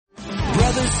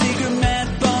Spencer, Seager,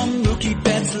 Matt Bum, Mookie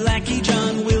Betts, Lackey,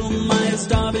 John Will, Myers,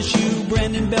 Darvish, Hugh,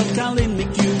 Brandon Belt, Colin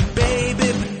McHugh,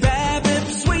 Babe, Babbitt,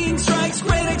 swinging strikes,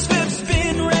 great XFIP,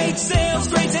 spin rate, sales,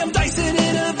 great Sam Dyson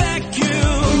in a vacuum.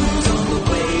 Who's on the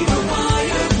way to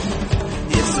wire?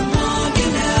 If someone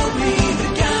can help me,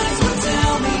 the guys will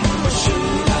tell me. Or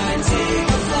should I take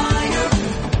a flyer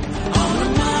on a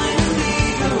minor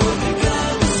leaguer or pick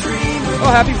up a streamer?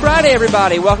 Oh, happy Friday,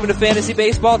 everybody. Welcome to Fantasy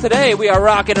Baseball Today. We are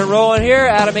rocking and rolling here.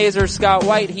 Adam Azer, Scott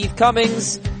White, Heath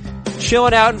Cummings,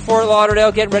 chilling out in Fort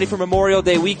Lauderdale, getting ready for Memorial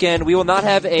Day weekend. We will not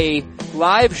have a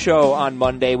live show on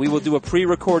Monday. We will do a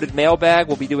pre-recorded mailbag.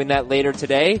 We'll be doing that later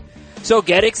today. So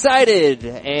get excited.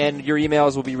 And your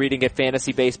emails will be reading at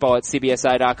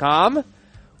fantasybaseball@cbsi.com.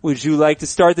 Would you like to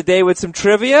start the day with some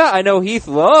trivia? I know Heath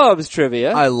loves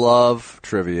trivia. I love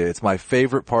trivia. It's my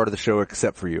favorite part of the show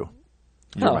except for you.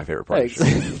 You're my favorite part of the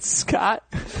show. Scott,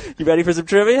 you ready for some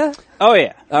trivia? Oh,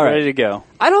 yeah. All right. Ready to go.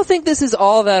 I don't think this is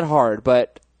all that hard,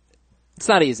 but it's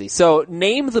not easy. So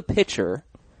name the pitcher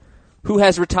who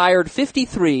has retired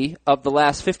 53 of the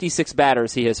last 56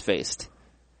 batters he has faced.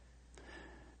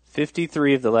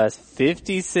 53 of the last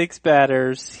 56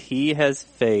 batters he has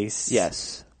faced.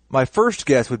 Yes. My first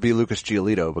guess would be Lucas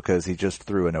Giolito because he just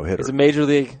threw a no-hitter. He's a major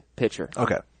league pitcher.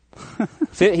 Okay.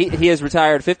 He has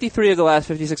retired 53 of the last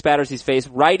 56 batters he's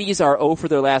faced. Righties are 0 for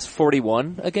their last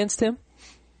 41 against him.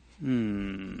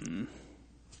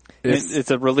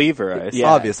 It's a reliever, I assume.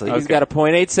 Yeah, obviously. He's got a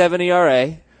 .87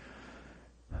 ERA.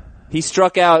 He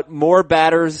struck out more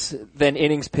batters than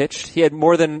innings pitched. He had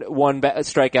more than one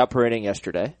strikeout per inning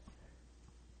yesterday.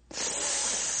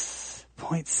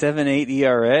 0.78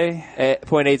 ERA.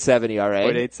 .87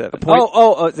 ERA.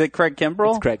 0.87. Is it Craig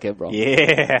Kimbrell? It's Craig Kimbrell.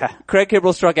 Yeah. Craig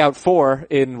Kimbrell struck out 4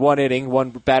 in one inning.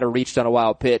 One batter reached on a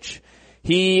wild pitch.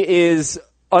 He is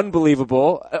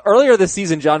unbelievable. Earlier this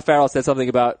season, John Farrell said something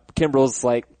about Kimbrell's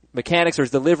mechanics or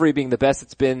his delivery being the best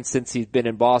it's been since he's been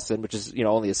in Boston, which is,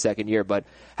 only his second year. But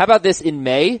how about this in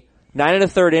May? 9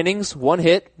 1/3 innings, 1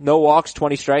 hit, no walks,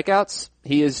 20 strikeouts.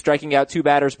 He is striking out 2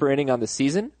 batters per inning on the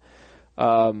season.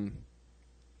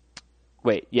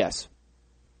 Yes.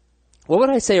 What would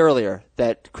I say earlier?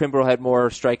 That Kimbrell had more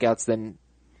strikeouts than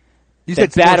You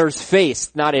said batters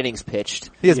faced, not innings pitched.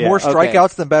 He has more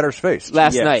strikeouts than batters faced.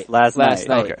 Last night.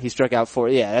 Okay. He struck out 4.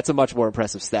 Yeah, that's a much more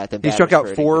impressive stat than He batters struck out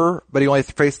per 4, but he only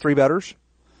faced 3 batters?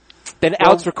 Then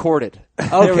outs recorded.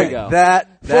 There we go.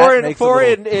 That makes four I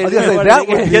was going to say, that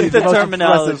would be Get the most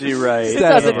terminology right. It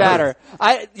doesn't matter.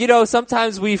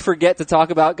 Sometimes we forget to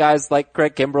talk about guys like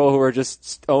Craig Kimbrell who are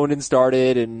just owned and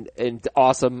started and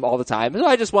awesome all the time. So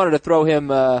I just wanted to throw him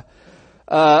a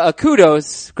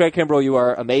kudos. Craig Kimbrell, you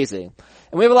are amazing.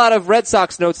 And we have a lot of Red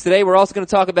Sox notes today. We're also going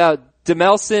to talk about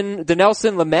Dinelson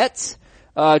Lamet,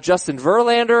 Justin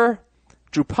Verlander,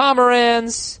 Drew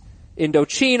Pomeranz,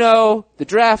 Indochino, the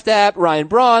draft app, Ryan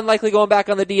Braun likely going back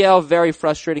on the DL. Very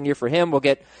frustrating year for him. We'll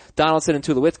get Donaldson and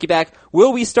Tulowitzki back.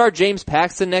 Will we start James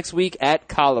Paxton next week at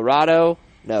Colorado?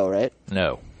 No, right?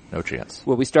 No chance.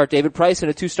 Will we start David Price in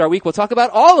a 2-star week? We'll talk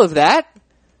about all of that.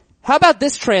 How about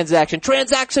this transaction?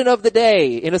 Transaction of the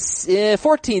day in a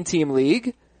 14-team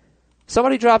league.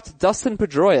 Somebody dropped Dustin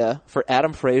Pedroia for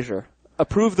Adam Frazier.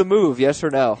 Approve the move, yes or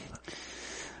no?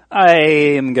 I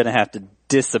am going to have to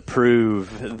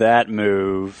disapprove that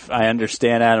move. I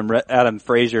understand Adam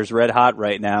Frazier's red hot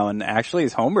right now, and actually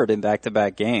he's homered in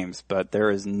back-to-back games, but there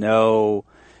is no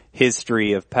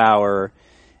history of power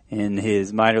in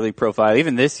his minor league profile.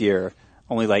 Even this year,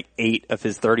 only 8 of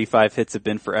his 35 hits have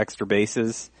been for extra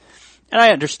bases. And I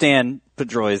understand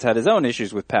Pedroia's had his own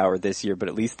issues with power this year, but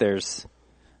at least there's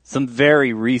some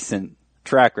very recent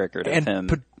track record of him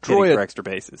hitting for extra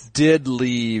bases. Did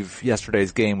leave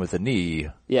yesterday's game with a knee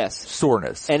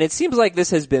soreness. And it seems like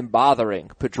this has been bothering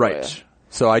Pedroia. Right.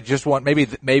 So I just want,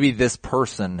 maybe this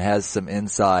person has some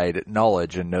inside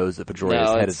knowledge and knows that Pedroia is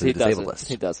headed to the disabled list.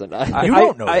 He doesn't. You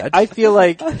don't know that. I feel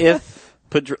like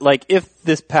if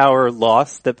this power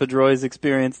loss that Pedroia's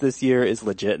experienced this year is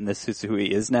legit and this is who he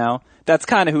is now, that's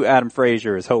kind of who Adam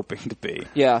Frazier is hoping to be.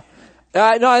 Yeah.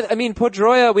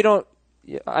 Pedroia,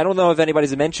 I don't know if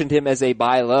anybody's mentioned him as a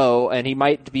buy low, and he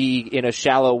might be in a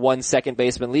shallow 1 second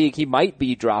baseman league. He might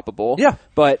be droppable. Yeah.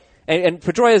 But, and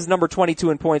Pedroia is number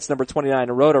 22 in points, number 29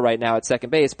 in Rota right now at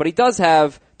second base, but he does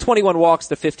have 21 walks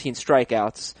to 15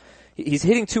 strikeouts. He's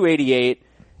hitting 288.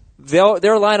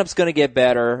 Their lineup's gonna get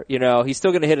better, he's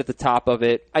still gonna hit at the top of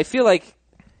it. I feel like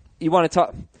you want to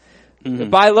talk,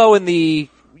 buy low in the,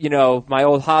 my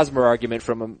old Hosmer argument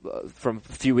from a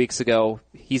few weeks ago.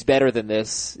 He's better than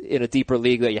this in a deeper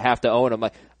league that you have to own him.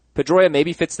 Pedroia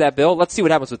maybe fits that bill. Let's see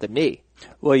what happens with the knee.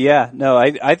 Well, yeah, no,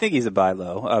 I think he's a buy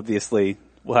low. Obviously,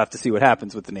 we'll have to see what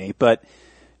happens with the knee, but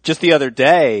just the other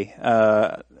day,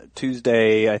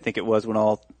 Tuesday, I think it was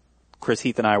when Chris,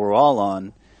 Heath, and I were all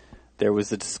on, there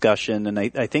was a discussion, and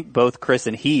I think both Chris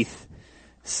and Heath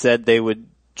said they would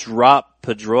drop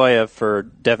Pedroia for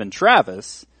Devin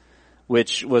Travis,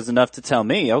 which was enough to tell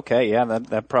me, okay, yeah,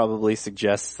 that probably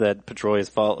suggests that Pedroia's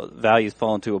value's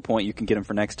fallen to a point you can get him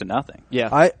for next to nothing.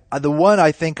 Yeah. The one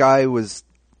I think I was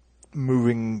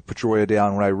moving Pedroia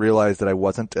down when I realized that I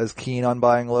wasn't as keen on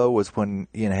buying low was when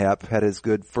Ian Happ had his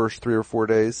good first 3 or 4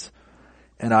 days,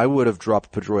 and I would have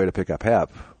dropped Pedroia to pick up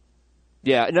Happ.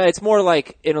 Yeah, no, it's more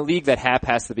like in a league that Happ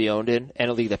has to be owned in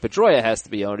and a league that Pedroia has to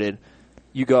be owned in,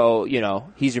 you go,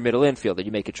 he's your middle infielder.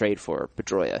 You make a trade for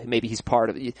Pedroia. Maybe he's part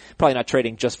of it. Probably not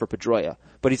trading just for Pedroia,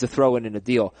 but he's a throw-in a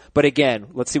deal. But again,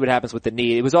 let's see what happens with the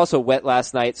knee. It was also wet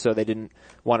last night, so they didn't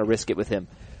want to risk it with him.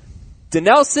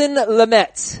 Dinelson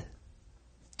Lamet.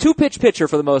 2-pitch pitcher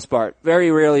for the most part. Very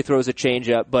rarely throws a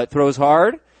changeup, but throws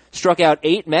hard. Struck out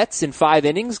 8 Mets in 5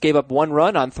 innings, gave up 1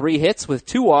 run on 3 hits with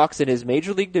 2 walks in his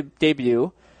major league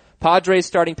debut. Padres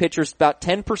starting pitcher is about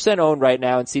 10% owned right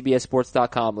now in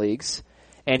CBSSports.com leagues.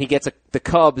 And he gets the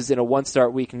Cubs in a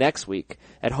 1-start week next week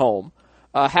at home.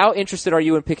 How interested are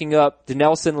you in picking up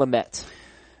Dinelson Lamet?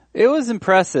 It was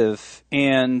impressive,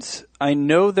 and I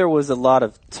know there was a lot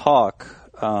of talk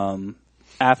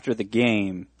after the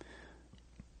game.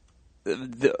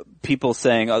 The people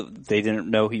saying they didn't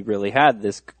know he really had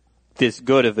this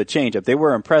good of a changeup. They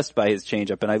were impressed by his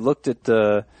changeup, and I looked at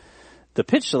the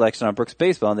pitch selection on Brooks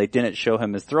Baseball, and they didn't show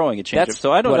him as throwing a changeup.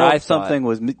 So I don't know if something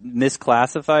was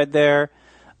misclassified there.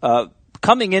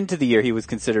 Coming into the year, he was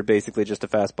considered basically just a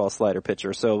fastball slider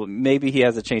pitcher. So maybe he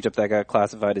has a changeup that got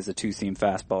classified as a 2-seam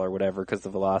fastball or whatever because the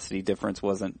velocity difference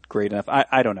wasn't great enough.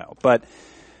 I don't know. But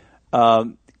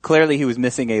clearly he was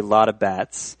missing a lot of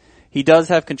bats. He does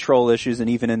have control issues, and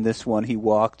even in this one, he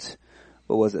walked,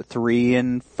 3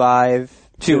 and 5?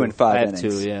 2 and 5 innings.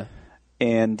 2, yeah.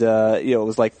 And, it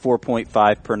was like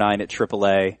 4.5 per 9 at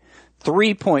AAA.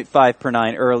 3.5 per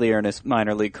 9 earlier in his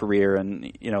minor league career,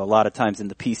 and a lot of times in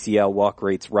the PCL walk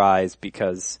rates rise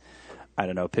because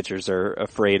pitchers are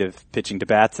afraid of pitching to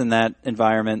bats in that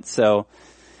environment. So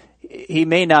it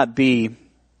may not be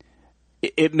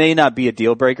a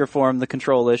deal breaker for him, the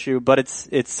control issue, but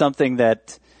it's something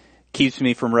that keeps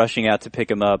me from rushing out to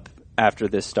pick him up after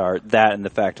this start. That and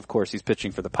the fact, of course, he's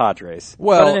pitching for the Padres.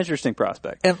 Well, but an interesting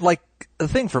prospect. And the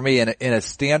thing for me in a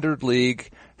standard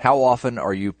league, how often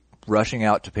are you rushing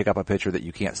out to pick up a pitcher that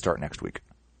you can't start next week?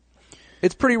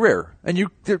 It's pretty rare, and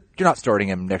you're not starting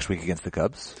him next week against the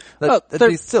Cubs. That'd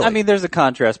be silly. There's a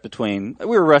contrast between we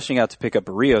were rushing out to pick up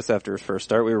Barrios after his first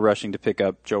start. We were rushing to pick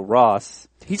up Joe Ross.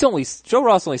 Joe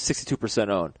Ross only 62%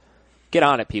 owned. Get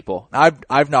on it, people.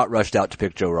 I've not rushed out to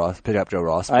pick up Joe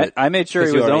Ross. I made sure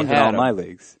he was owned in all my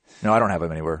leagues. No, I don't have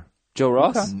him anywhere. Joe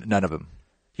Ross? Okay. None of him.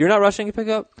 You're not rushing to pick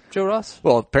up Joe Ross?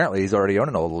 Well, apparently he's already owned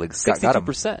in all the leagues.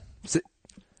 62%.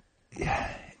 Yeah.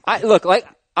 I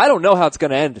don't know how it's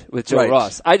going to end with Joe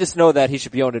Ross. I just know that he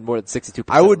should be owned in more than 62%.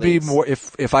 I would be more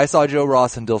if I saw Joe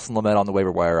Ross and Dilson Lamet on the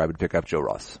waiver wire, I would pick up Joe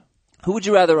Ross. Who would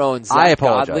you rather own? Zach I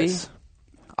apologize. Godley?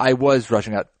 I was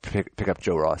rushing out to pick up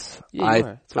Joe Ross.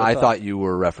 Yeah, I thought you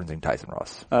were referencing Tyson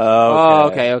Ross.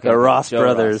 Okay. The Ross Joe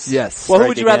brothers. Ross. Yes. Well, who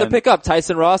would you rather pick up,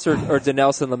 Tyson Ross or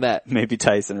Dinelson Lamet? Maybe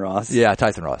Tyson Ross. Yeah,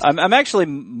 Tyson Ross.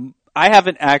 I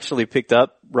haven't actually picked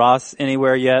up Ross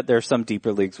anywhere yet. There are some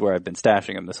deeper leagues where I've been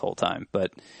stashing him this whole time,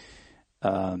 but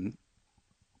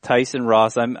Tyson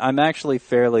Ross, I'm actually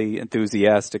fairly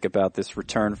enthusiastic about this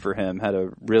return for him. Had a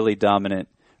really dominant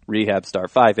rehab start,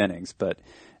 5 innings, but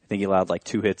I think he allowed like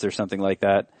 2 hits or something like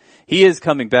that. He is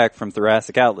coming back from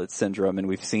thoracic outlet syndrome, and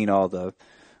we've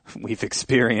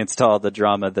experienced all the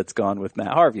drama that's gone with Matt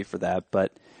Harvey for that,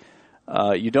 but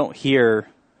you don't hear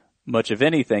much of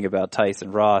anything about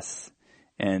Tyson Ross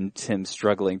and him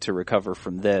struggling to recover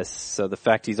from this. So the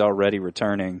fact he's already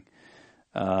returning,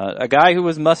 a guy who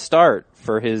was must start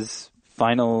for his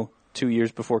final 2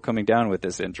 years before coming down with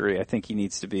this injury, I think he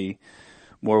needs to be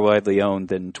more widely owned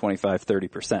than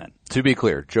 25-30%. To be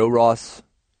clear, Joe Ross,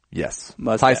 yes.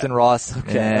 Must Tyson have. Ross,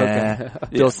 Okay.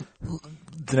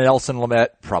 Nelson Lamet,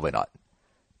 probably not.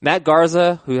 Matt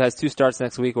Garza, who has 2 starts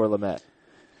next week, or Lamet?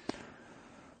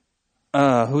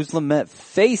 Who's Lamet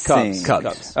facing?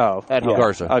 Cubs. Oh, At home.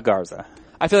 Garza. Garza.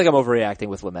 I feel like I'm overreacting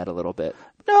with Lamet a little bit.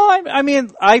 No,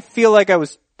 I feel like I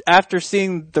was, after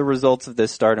seeing the results of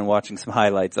this start and watching some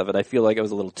highlights of it, I feel like I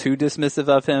was a little too dismissive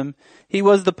of him. He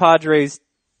was the Padres'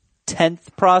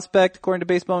 10th prospect, according to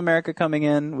Baseball America, coming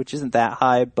in, which isn't that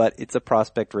high, but it's a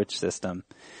prospect-rich system.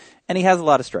 And he has a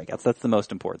lot of strikeouts. That's the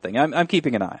most important thing. I'm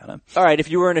keeping an eye on him. All right,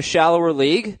 if you were in a shallower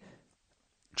league,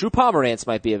 Drew Pomerantz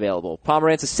might be available.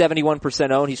 Pomerantz is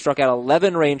 71% owned. He struck out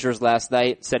 11 Rangers last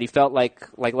night. Said he felt like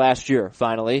last year,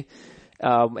 finally.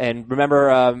 And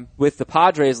remember, with the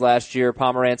Padres last year,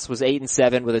 Pomerantz was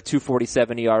 8-7 with a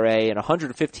 2.47 ERA and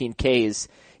 115 Ks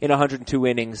in 102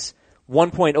 innings,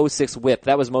 1.06 WHIP.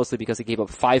 That was mostly because he gave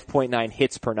up 5.9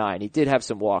 hits per 9. He did have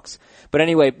some walks. But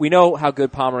anyway, we know how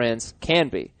good Pomerantz can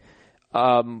be.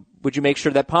 Would you make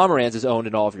sure that Pomerantz is owned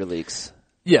in all of your leagues?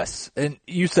 Yes, and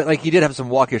you said he did have some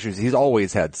walk issues. He's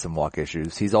always had some walk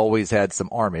issues. He's always had some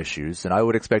arm issues, and I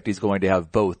would expect he's going to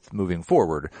have both moving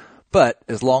forward. But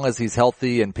as long as he's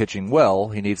healthy and pitching well,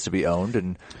 he needs to be owned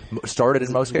and started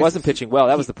in most cases. He wasn't pitching well.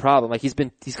 That was the problem. He's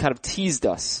kind of teased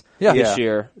us Yeah. this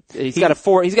year.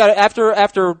 After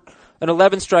an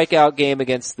 11 strikeout game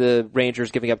against the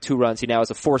Rangers, giving up 2 runs, he now has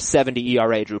a 4.70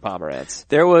 ERA, Drew Pomerantz.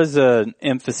 There was an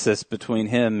emphasis between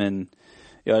him and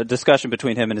a discussion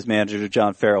between him and his manager,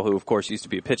 John Farrell, who of course used to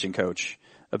be a pitching coach,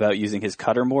 about using his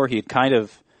cutter more.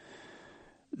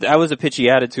 That was a pitch he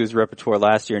added to his repertoire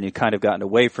last year, and he'd kind of gotten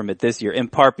away from it this year, in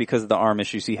part because of the arm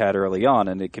issues he had early on,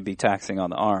 and it can be taxing on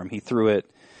the arm. He threw it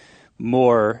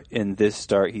more in this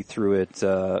start. He threw it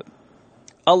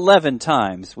 11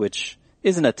 times, which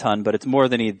isn't a ton, but it's more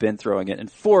than he'd been throwing it, and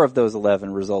 4 of those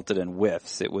 11 resulted in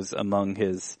whiffs. It was among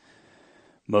his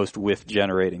most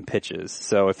whiff-generating pitches.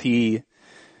 So if he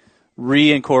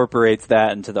reincorporates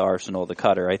that into the arsenal of the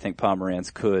cutter, I think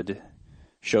Pomerantz could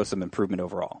show some improvement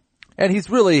overall. And he's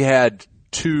really had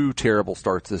 2 terrible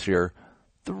starts this year.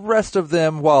 The rest of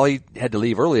them, while he had to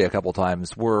leave early a couple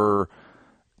times, were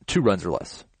 2 runs or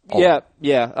less. Yeah.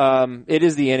 It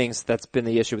is the innings that's been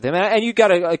the issue with him. And you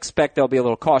gotta expect they'll be a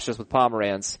little cautious with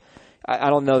Pomerantz. I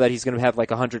don't know that he's gonna have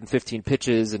 115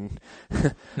 pitches and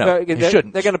No, he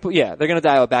shouldn't. They're gonna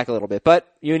dial it back a little bit, but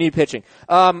you need pitching.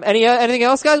 Anything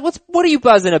else, guys? What are you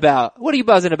buzzing about? What are you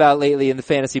buzzing about lately in the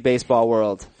fantasy baseball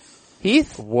world?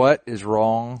 Heath? What is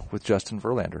wrong with Justin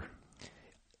Verlander?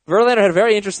 Verlander had a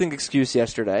very interesting excuse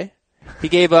yesterday. He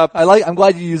gave up. I'm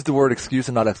glad you used the word excuse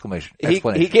and not explanation.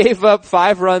 He gave up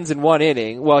 5 runs in 1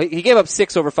 inning. Well, he gave up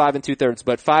 6 over 5 2/3,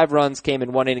 but 5 runs came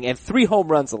in 1 inning and 3 home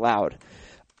runs allowed.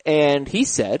 And he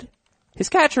said his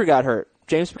catcher got hurt,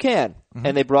 James McCann,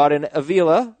 and they brought in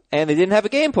Avila, and they didn't have a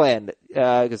game plan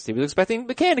because he was expecting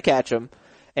McCann to catch him,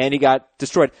 and he got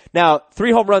destroyed. Now,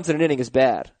 3 home runs in an inning is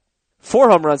bad. 4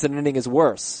 home runs in an inning is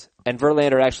worse. And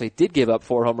Verlander actually did give up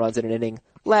 4 home runs in an inning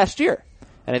last year.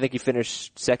 And I think he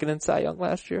finished second in Cy Young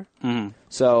last year.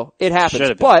 So it happens. Should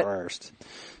have been first.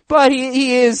 But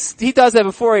he does have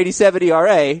a 4.87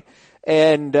 ERA,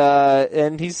 and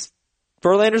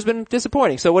Verlander's been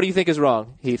disappointing. So what do you think is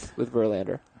wrong, Heath, with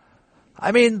Verlander?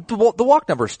 I mean, the walk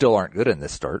numbers still aren't good in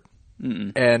this start.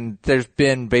 And there's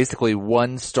been basically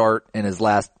 1 start in his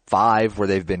last 5 where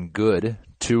they've been good,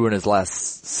 2 in his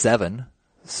last 7.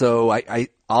 So I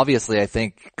obviously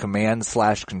think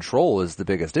command/control is the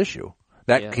biggest issue.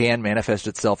 That can manifest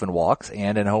itself in walks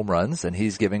and in home runs, and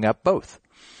he's giving up both.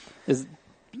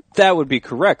 That would be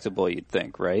correctable, you'd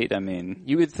think, right? I mean,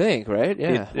 you would think, right?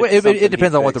 Yeah. It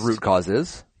depends on what the root cause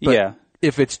is. But yeah.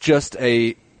 If it's just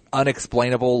a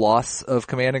unexplainable loss of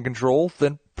command and control,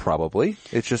 then probably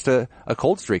it's just a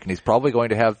cold streak, and he's probably going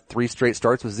to have 3 straight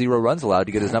starts with 0 runs allowed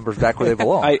to get his numbers back where they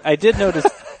belong. I did notice.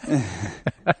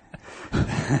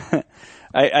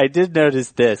 I did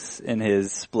notice this in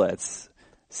his splits: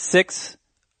 6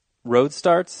 road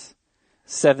starts,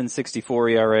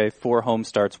 7.64 ERA, 4 home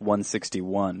starts,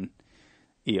 1.61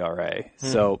 ERA.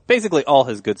 So basically, all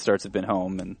his good starts have been at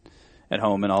home,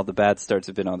 and all the bad starts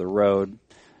have been on the road.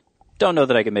 Don't know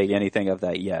that I can make anything of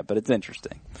that yet, but it's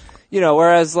interesting.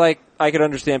 Whereas I could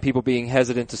understand people being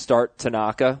hesitant to start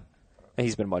Tanaka, and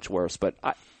he's been much worse, but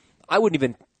I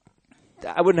wouldn't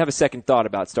have a second thought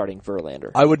about starting Verlander.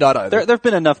 I would not either. There have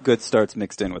been enough good starts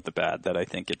mixed in with the bad that I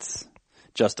think it's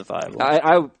justifiable.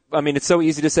 I mean, it's so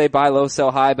easy to say buy low,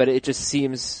 sell high, but it just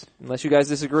seems, unless you guys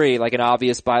disagree, like an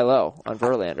obvious buy low on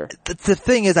Verlander. The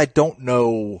thing is, I don't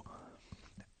know.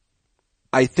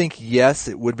 I think, yes,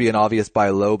 it would be an obvious buy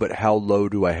low, but how low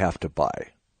do I have to buy?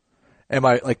 Am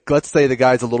I, let's say the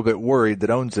guy's a little bit worried that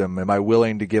owns him. Am I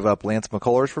willing to give up Lance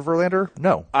McCullers for Verlander?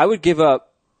 No. I would give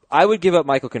up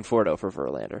Michael Conforto for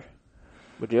Verlander.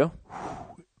 Would you?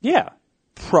 Yeah.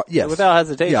 Yes. Without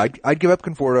hesitation. Yeah, I'd give up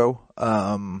Conforto.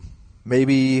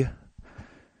 Maybe,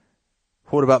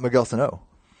 what about Miguel Sano?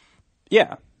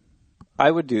 Yeah. I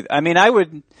would do that. I mean,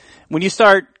 when you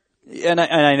start, and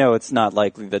I know it's not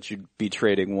likely that you'd be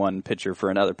trading one pitcher for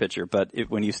another pitcher, but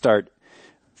when you start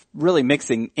really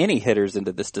mixing any hitters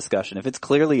into this discussion, if it's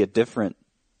clearly a different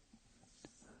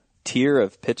tier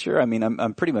of pitcher, I mean,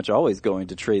 I'm pretty much always going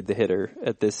to trade the hitter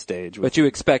at this stage. But you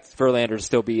expect Verlander to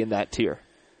still be in that tier?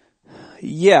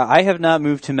 Yeah, I have not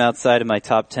moved him outside of my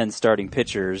top 10 starting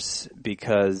pitchers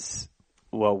because,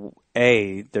 well,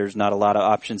 A, there's not a lot of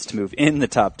options to move in the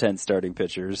top 10 starting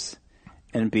pitchers,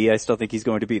 and B, I still think he's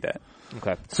going to be that.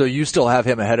 Okay. So you still have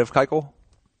him ahead of Keuchel?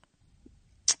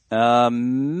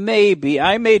 Maybe.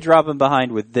 I may drop him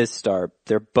behind with this start.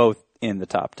 They're both in the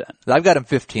top 10. I've got him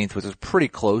 15th, which is pretty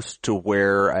close to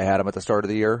where I had him at the start of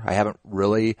the year. I haven't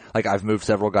really, I've moved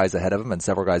several guys ahead of him and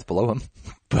several guys below him.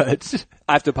 But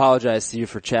I have to apologize to you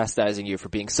for chastising you for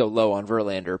being so low on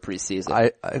Verlander preseason.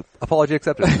 I apology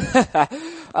accepted.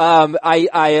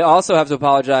 I also have to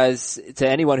apologize to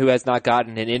anyone who has not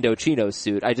gotten an Indochino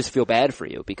suit. I just feel bad for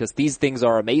you because these things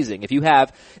are amazing. If you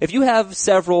have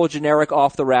several generic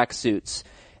off the rack suits,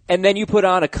 and then you put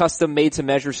on a custom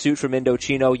made-to-measure suit from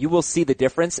Indochino, you will see the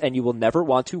difference, and you will never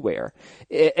want to wear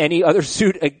any other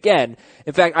suit again.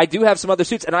 In fact, I do have some other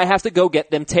suits, and I have to go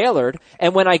get them tailored.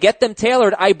 And when I get them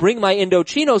tailored, I bring my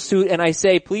Indochino suit, and I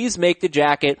say, please make the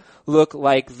jacket look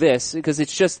like this, because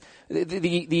it's just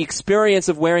the experience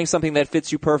of wearing something that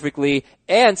fits you perfectly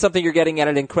and something you're getting at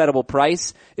an incredible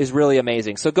price is really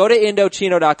amazing. So go to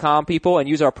Indochino.com, people, and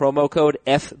use our promo code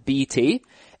FBT.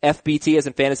 FBT as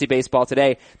in fantasy baseball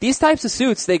today. These types of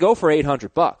suits, they go for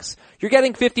 $800. You're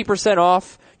getting 50%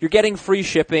 off. You're getting free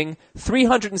shipping,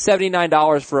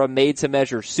 $379 for a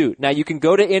made-to-measure suit. Now, you can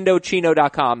go to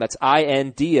Indochino.com, that's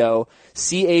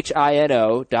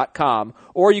INDOCHINO.com,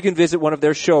 or you can visit one of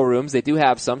their showrooms. They do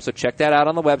have some, so check that out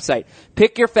on the website.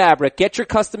 Pick your fabric, get your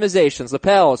customizations,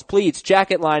 lapels, pleats,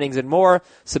 jacket linings, and more.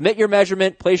 Submit your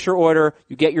measurement, place your order.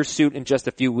 You get your suit in just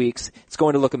a few weeks. It's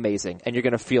going to look amazing, and you're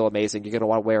going to feel amazing. You're going to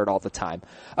want to wear it all the time.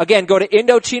 Again, go to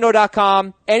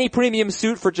Indochino.com, any premium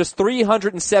suit for just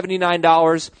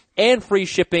 $379. And free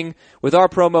shipping with our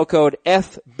promo code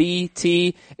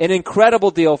FBT. An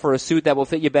incredible deal for a suit that will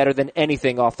fit you better than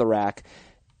anything off the rack.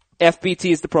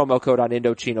 FBT is the promo code on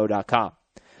Indochino.com.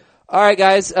 All right,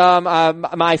 guys.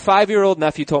 My 5-year-old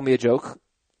nephew told me a joke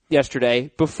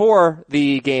yesterday before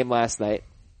the game last night,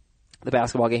 the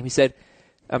basketball game. He said,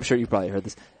 I'm sure you probably heard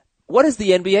this, what does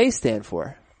the NBA stand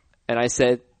for? And I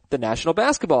said, the National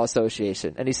Basketball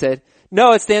Association. And he said,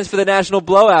 no, it stands for the National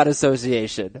Blowout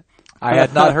Association. I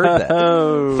had not heard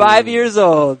that. 5 years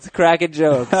old, cracking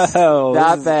jokes.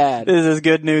 Not bad. This is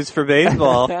good news for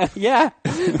baseball. Yeah.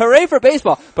 Hooray for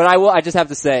baseball. But I just have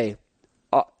to say,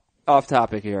 off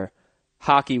topic here,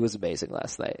 hockey was amazing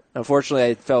last night. Unfortunately,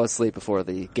 I fell asleep before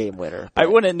the game winner. I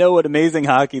wouldn't know what amazing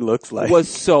hockey looks like. It was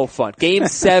so fun. Game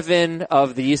 7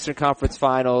 of the Eastern Conference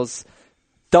Finals,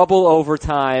 double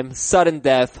overtime, sudden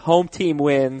death, home team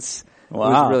wins. Wow. It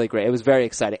was really great. It was very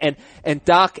exciting. And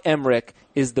Doc Emmerich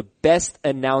is the best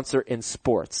announcer in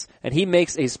sports. And he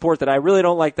makes a sport that I really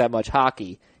don't like that much,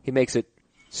 hockey. He makes it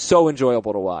so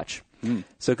enjoyable to watch.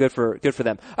 So good for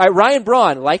them. All right, Ryan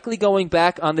Braun likely going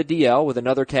back on the DL with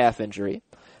another calf injury.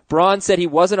 Braun said he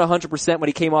wasn't 100% when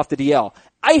he came off the DL.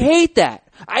 I hate that.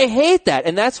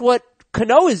 And that's what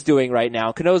Cano is doing right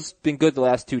now. Cano's been good the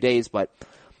last 2 days, but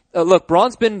look,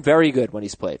 Braun's been very good when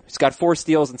he's played. He's got 4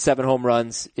 steals and 7 home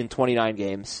runs in 29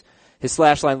 games. His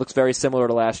slash line looks very similar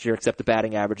to last year, except the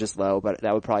batting average is low, but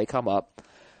that would probably come up.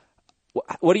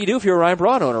 What do you do if you're a Ryan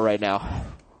Braun owner right now?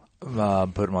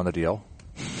 Put him on the deal.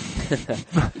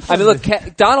 I mean, look,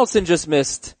 Donaldson just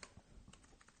missed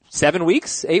 8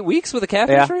 weeks with a calf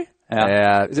injury?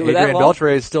 Yeah. Is it with Adrian that long?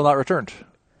 Beltre is still not returned.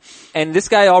 And this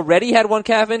guy already had one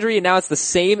calf injury, and now it's the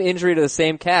same injury to the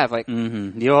same calf. Like,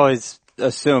 You always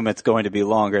assume it's going to be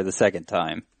longer the second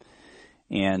time.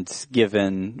 And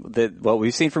given what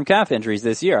we've seen from calf injuries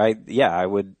this year,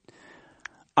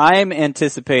 I'm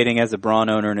anticipating as a Braun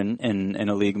owner in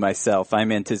a league myself,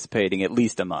 I'm anticipating at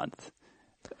least a month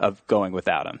of going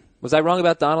without him. was I wrong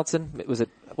about Donaldson?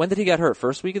 When did he get hurt?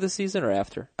 First week of the season or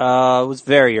after? It was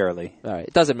very early. All right.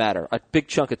 It doesn't matter. A big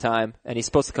chunk of time, and he's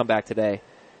supposed to come back today.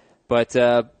 But,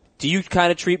 do you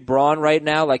kind of treat Braun right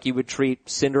now like you would treat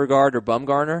Syndergaard or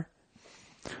Bumgarner?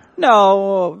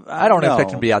 No, I don't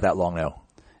expect him to be out that long, no.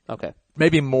 Okay.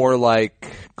 Maybe more like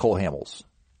Cole Hamels.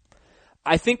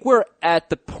 I think we're at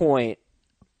the point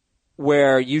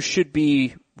where you should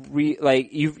be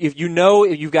if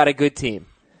you've got a good team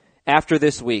after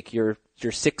this week, you're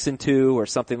 6-2 or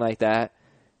something like that.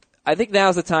 I think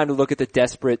now's the time to look at the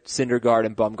desperate Syndergaard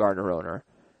and Bumgarner owner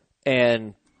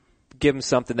and give him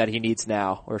something that he needs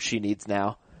now or she needs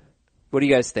now. What do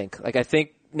you guys think? I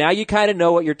think now you kind of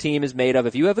know what your team is made of.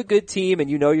 If you have a good team and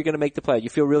you know you're going to make the play, you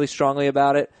feel really strongly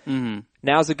about it.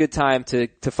 Now's a good time to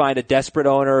find a desperate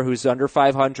owner who's under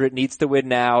 500, needs to win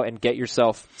now, and get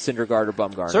yourself Syndergaard or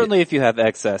Bumgarner. Certainly if you have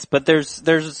excess, but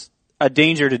there's a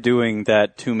danger to doing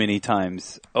that too many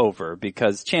times over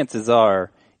because chances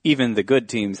are even the good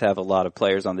teams have a lot of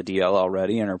players on the DL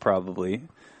already and are probably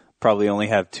only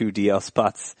have 2 DL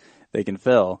spots they can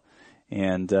fill.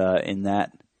 And in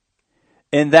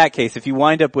that case, if you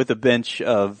wind up with a bench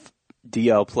of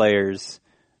DL players,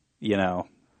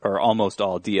 or almost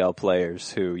all DL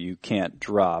players who you can't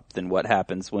drop, then what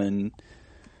happens when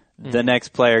the next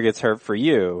player gets hurt for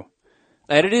you?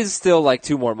 And it is still like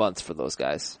 2 more months for those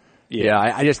guys. Yeah,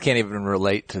 I just can't even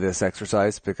relate to this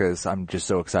exercise because I'm just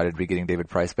so excited to be getting David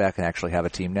Price back and actually have a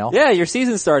team now. Yeah, your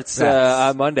season starts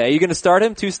on Monday. Are you going to start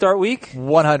him 2-start week?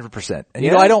 100%. And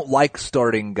Yeah. I don't like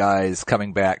starting guys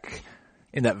coming back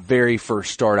in that very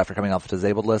first start after coming off the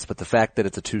disabled list, but the fact that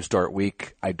it's a 2-start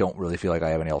week, I don't really feel like I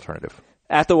have any alternative.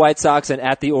 At the White Sox and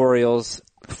at the Orioles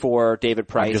for David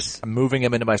Price. I'm moving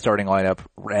him into my starting lineup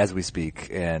as we speak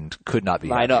and could not be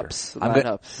Lineups.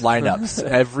 happier.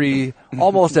 Lineups.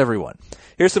 Almost everyone.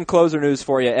 Here's some closer news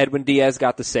for you. Edwin Diaz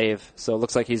got the save, so it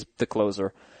looks like he's the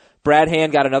closer. Brad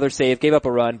Hand got another save, gave up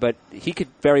a run, but he could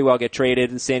very well get traded.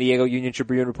 The San Diego Union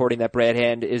Tribune reporting that Brad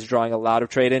Hand is drawing a lot of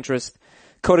trade interest.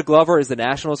 Coda Glover is the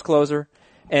Nationals closer.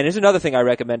 And here's another thing I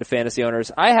recommend to fantasy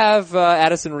owners. I have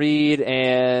Addison Reed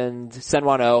and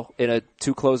Senwano in a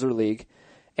 2-closer league.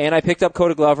 And I picked up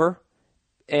Coda Glover,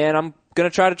 and I'm going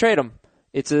to try to trade him.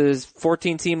 It's a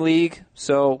 14-team league,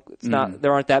 so it's not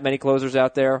there aren't that many closers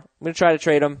out there. I'm going to try to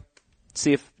trade him,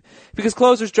 because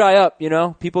closers dry up,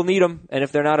 people need them, and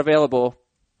if they're not available,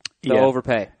 they'll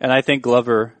overpay. And I think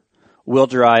Glover will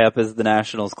dry up as the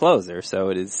Nationals closer, so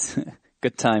it is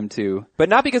good time to... But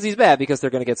not because he's bad, because they're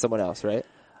going to get someone else, right?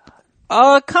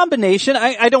 A combination.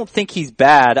 I don't think he's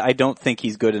bad. I don't think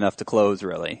he's good enough to close,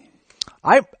 really.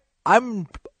 I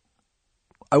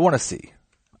want to see.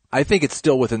 I think it's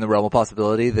still within the realm of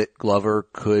possibility that Glover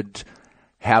could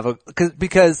have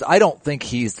because I don't think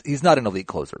he's not an elite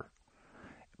closer.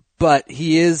 But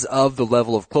he is of the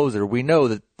level of closer. We know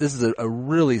that this is a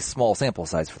really small sample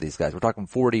size for these guys. We're talking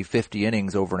 40, 50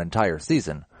 innings over an entire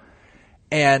season.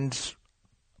 And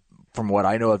from what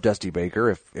I know of Dusty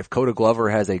Baker, if Coda Glover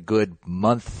has a good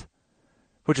month,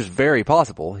 which is very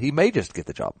possible, he may just get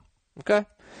the job. Okay.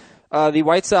 The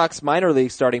White Sox minor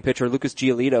league starting pitcher Lucas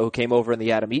Giolito, who came over in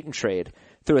the Adam Eaton trade,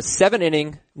 threw a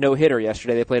 7-inning no-hitter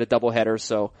yesterday. They played a doubleheader,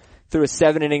 so threw a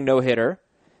 7-inning no-hitter.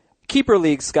 Keeper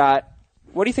league, Scott,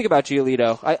 what do you think about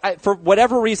Giolito? I for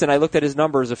whatever reason, I looked at his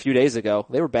numbers a few days ago.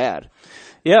 They were bad.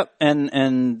 Yep,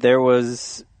 and there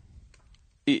was,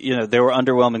 they were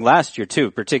underwhelming last year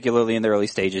too, particularly in the early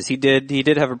stages. He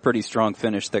did have a pretty strong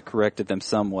finish that corrected them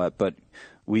somewhat, but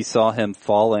we saw him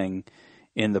falling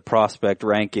in the prospect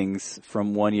rankings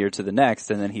from one year to the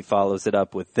next, and then he follows it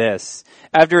up with this.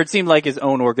 After it seemed like his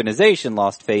own organization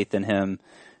lost faith in him,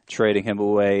 trading him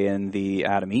away in the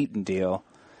Adam Eaton deal.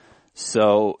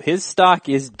 So his stock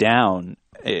is down.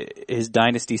 His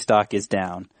dynasty stock is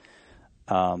down.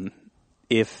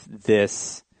 If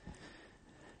this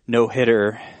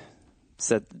no-hitter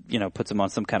puts him on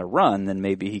some kind of run, then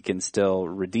maybe he can still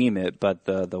redeem it. But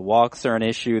the walks are an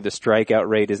issue. The strikeout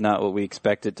rate is not what we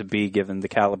expect it to be, given the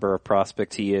caliber of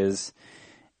prospect he is.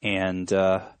 And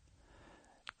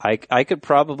I could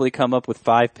probably come up with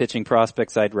 5 pitching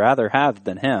prospects I'd rather have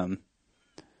than him.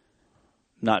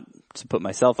 Not to put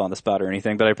myself on the spot or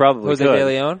anything, but I probably Jose could. De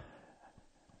Leon?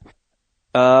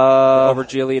 Over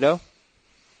Giolito?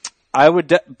 I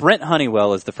would. Brent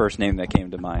Honeywell is the first name that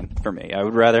came to mind for me. I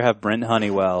would rather have Brent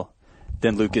Honeywell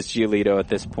than Lucas Giolito at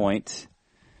this point.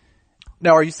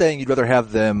 Now, are you saying you'd rather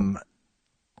have them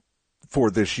for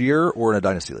this year or in a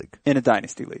dynasty league? In a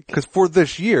dynasty league. Because for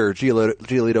this year,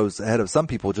 Giolito's ahead of some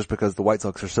people just because the White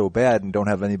Sox are so bad and don't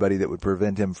have anybody that would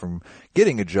prevent him from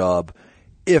getting a job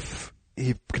if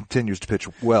he continues to pitch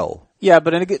well. Yeah,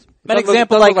 but an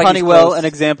example like Honeywell, an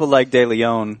example like De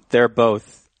Leon, they're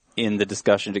both in the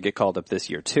discussion to get called up this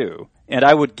year too. And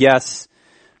I would guess,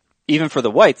 even for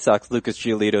the White Sox, Lucas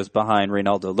Giolito's behind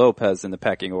Reynaldo Lopez in the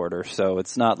pecking order, so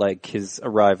it's not like his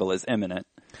arrival is imminent.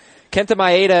 Kenta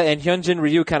Maeda and Hyunjin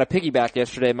Ryu kind of piggybacked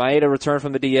yesterday. Maeda returned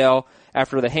from the DL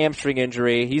after the hamstring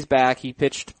injury. He's back. He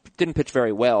didn't pitch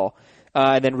very well.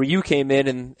 And then Ryu came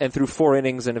in and threw 4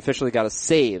 innings and officially got a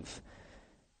save.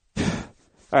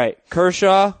 All right,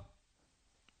 Kershaw.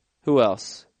 Who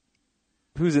else?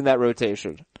 Who's in that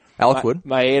rotation? Alex Wood.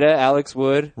 Maeda, Alex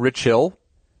Wood. Rich Hill,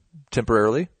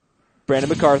 temporarily. Brandon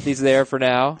McCarthy's there for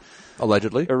now.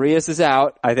 Allegedly. Arias is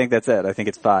out. I think that's it. I think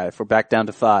it's 5. We're back down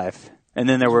to 5. And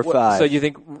then there were 5. So you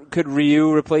think, could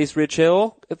Ryu replace Rich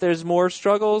Hill if there's more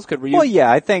struggles? Could Ryu? Well,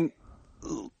 yeah, I think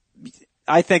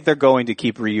they're going to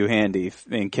keep Ryu handy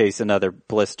in case another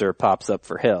blister pops up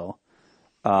for Hill.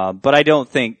 But I don't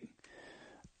think,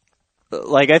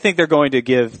 I think they're going to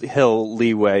give Hill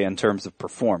leeway in terms of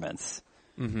performance.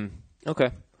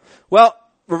 Okay. Well,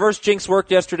 reverse jinx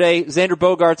worked yesterday. Xander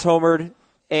Bogaerts homered,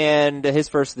 and his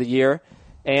first of the year.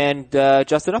 And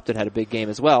Justin Upton had a big game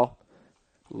as well.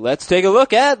 Let's take a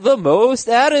look at the most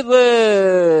added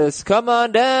list. Come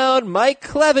on down, Mike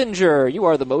Clevenger. You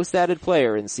are the most added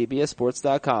player in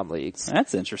CBSSports.com leagues.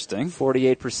 That's interesting.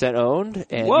 48% owned.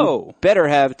 And Whoa. you better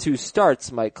have 2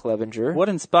 starts, Mike Clevenger. What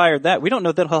inspired that? We don't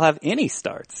know that he'll have any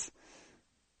starts.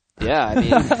 Yeah, I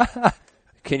mean,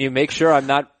 can you make sure I'm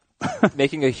not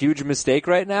making a huge mistake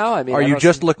right now? I mean, Are you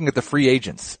just looking at the free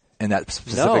agents in that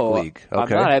specific league? I'm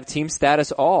not. I have team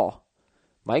status all.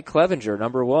 Mike Clevenger,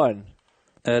 number 1.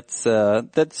 That's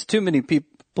too many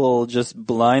people just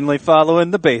blindly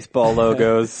following the baseball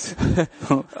logos.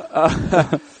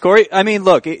 Corey, I mean,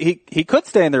 look, he could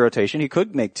stay in the rotation. He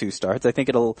could make 2 starts. I think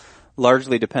it'll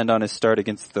largely depend on his start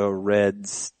against the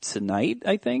Reds tonight,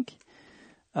 I think.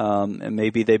 And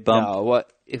maybe they bump. No,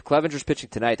 what if Clevenger's pitching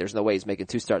tonight? There's no way he's making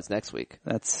 2 starts next week.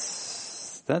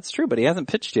 That's true, but he hasn't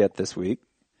pitched yet this week.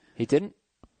 He didn't.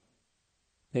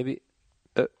 Maybe.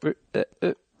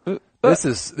 This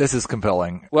is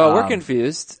compelling. Well, we're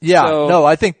confused. Yeah, So, no,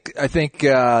 I think He's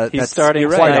that's starting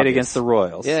quite tonight obvious. against the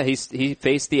Royals. Yeah, he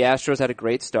faced the Astros, had a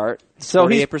great start. So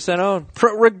he's- 48% owned.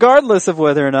 Regardless of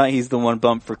whether or not he's the one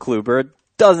bumped for Kluber, it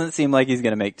doesn't seem like he's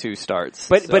going to make 2 starts.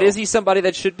 But So- is he somebody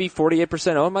that should be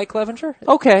 48% owned, Mike Clevenger?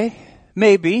 Okay,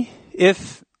 maybe.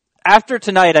 If after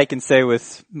tonight, I can say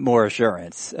with more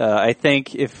assurance. I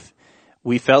think if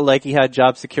we felt like he had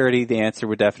job security, the answer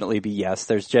would definitely be yes.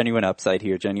 There's genuine upside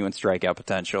here, genuine strikeout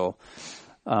potential.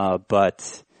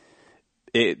 But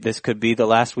this could be the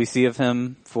last we see of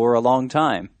him for a long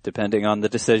time, depending on the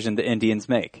decision the Indians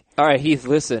make. All right, Heath,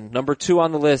 listen. Number 2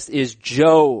 on the list is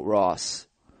Joe Ross.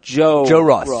 Joe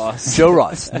Ross. Joe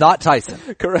Ross, not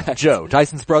Tyson. Correct. Joe,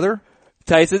 Tyson's brother?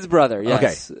 Tyson's brother,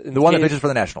 yes. Okay. The one that pitches for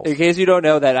the Nationals. In case you don't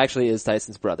know, that actually is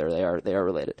Tyson's brother. They are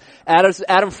related.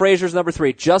 Adam Frazier's number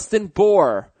 3. Justin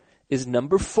Bohr is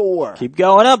number 4. Keep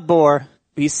going up, Bohr.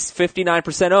 He's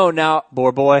 59% owned. Now,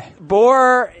 Bohr boy.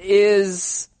 Bohr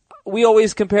is, we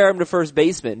always compare him to first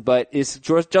baseman, but is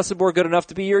Justin Bohr good enough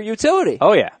to be your utility?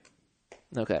 Oh yeah.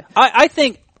 Okay. I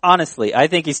think, honestly,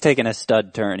 he's taking a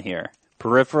stud turn here.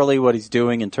 Peripherally, what he's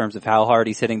doing in terms of how hard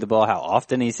he's hitting the ball, how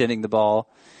often he's hitting the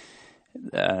ball,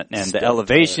 and the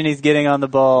elevation he's getting on the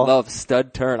ball. Love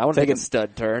stud turn. I want to take a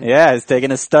stud turn. Yeah, he's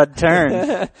taking a stud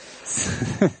turn.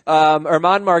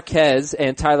 Herman Marquez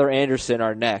and Tyler Anderson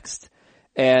are next.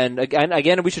 And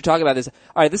again, we should talk about this.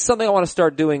 All right, this is something I want to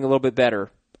start doing a little bit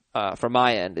better from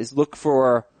my end, is look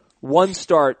for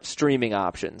 1-start streaming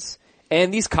options.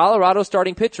 And these Colorado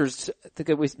starting pitchers, I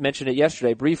think we mentioned it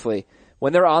yesterday briefly,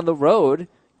 when they're on the road,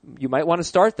 you might want to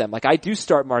start them. Like I do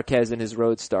start Marquez in his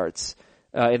road starts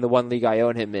in the one league I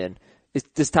own him in.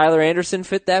 Does Tyler Anderson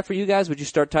fit that for you guys? Would you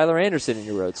start Tyler Anderson in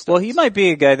your road starts? Well, he might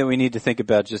be a guy that we need to think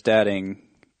about just adding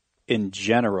in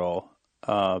general,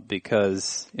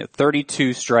 because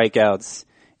 32 strikeouts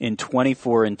in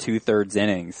 24 2/3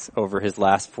 innings over his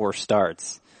last 4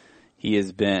 starts. He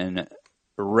has been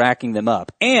racking them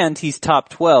up, and he's top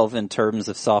 12 in terms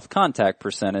of soft contact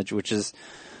percentage, which is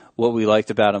what we liked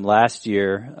about him last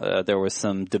year. There was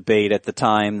some debate at the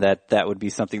time that would be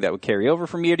something that would carry over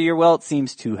from year to year. Well, it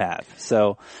seems to have.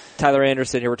 So Tyler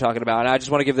Anderson here we're talking about. And I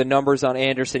just want to give the numbers on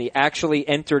Anderson. He actually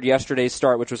entered yesterday's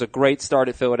start, which was a great start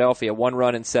at Philadelphia, 1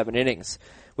 run in 7 innings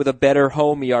with a better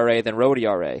home ERA than road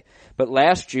ERA. But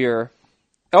last year,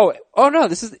 oh no,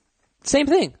 this is the same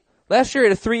thing. Last year he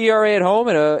had a 3 ERA at home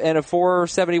and a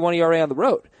 4.71 ERA on the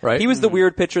road. Right. He was the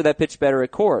weird pitcher that pitched better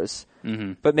at Coors.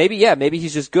 Mm-hmm. But maybe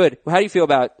he's just good. How do you feel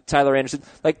about Tyler Anderson?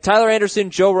 Like Tyler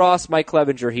Anderson, Joe Ross, Mike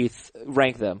Clevenger, Heath,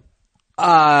 rank them.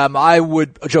 I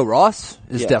would, Joe Ross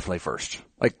is definitely first.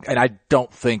 And I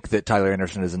don't think that Tyler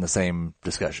Anderson is in the same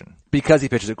discussion because he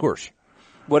pitches at Coors.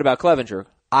 What about Clevenger?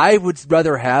 I would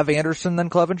rather have Anderson than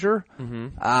Clevenger.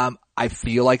 Mm-hmm. I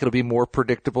feel like it'll be more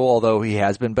predictable, although he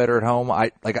has been better at home.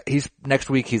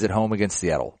 Next week he's at home against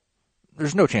Seattle.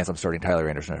 There's no chance I'm starting Tyler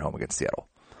Anderson at home against Seattle.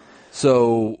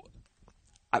 So,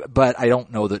 but I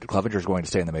don't know that Clevenger is going to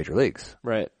stay in the major leagues.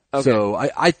 Right. Okay. So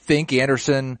I think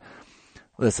Anderson,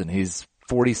 listen, he's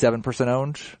 47%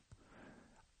 owned.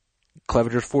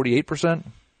 Clevenger's 48%.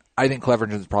 I think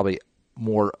Clevenger is probably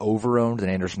more over-owned than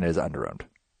Anderson is under-owned.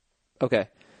 Okay.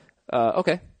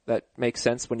 Okay. That makes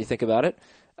sense when you think about it.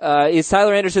 Is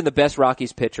Tyler Anderson the best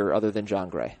Rockies pitcher other than John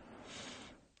Gray?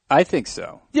 I think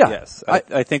so. Yeah. Yes.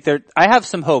 I think I have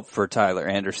some hope for Tyler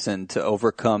Anderson to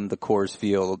overcome the Coors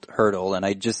Field hurdle, and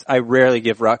I rarely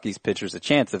give Rockies pitchers a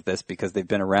chance of this because they've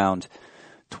been around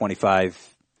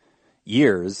 25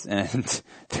 years and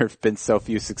there have been so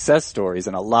few success stories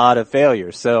and a lot of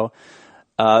failures. So,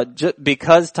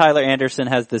 Because Tyler Anderson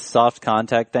has this soft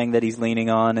contact thing that he's leaning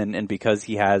on, and because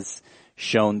he has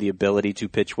shown the ability to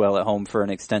pitch well at home for an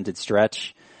extended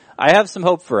stretch, I have some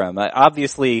hope for him.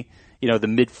 Obviously, the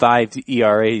mid-5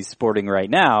 ERA he's sporting right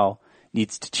now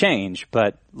needs to change,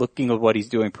 but looking at what he's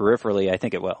doing peripherally, I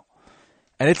think it will.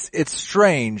 And it's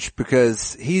strange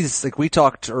because he's, like we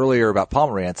talked earlier about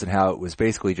Pomerantz and how it was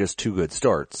basically just two bad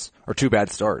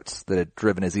starts that had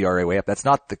driven his ERA way up. That's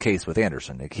not the case with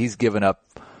Anderson. Like, he's given up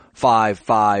 5,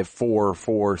 5, 4,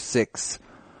 4, 6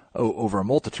 over a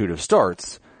multitude of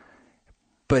starts,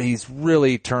 but he's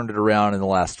really turned it around in the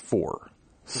last 4.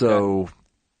 So,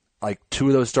 like, 2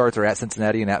 of those starts are at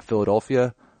Cincinnati and at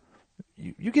Philadelphia.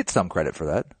 You get some credit for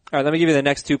that. All right, let me give you the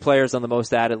next 2 players on the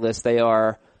most added list. They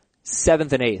are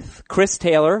 7th and 8th. Chris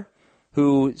Taylor,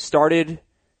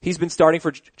 he's been starting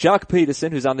for Jock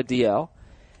Peterson, who's on the DL,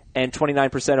 and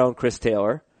 29% owned Chris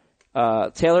Taylor.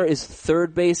 Taylor is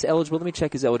third base eligible. Let me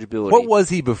check his eligibility. What was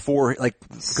he before? Like,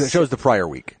 it shows the prior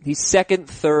week. He's second,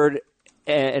 third,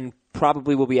 and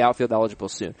probably will be outfield eligible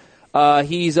soon.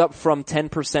 He's up from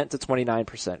 10% to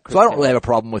 29%. So I don't really have a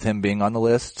problem with him being on the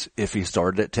list if he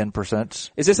started at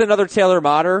 10%. Is this another Taylor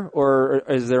Motter, or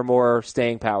is there more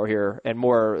staying power here and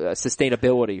more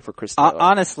sustainability for Chris Taylor?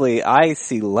 Honestly, I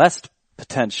see less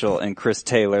potential in Chris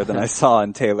Taylor than I saw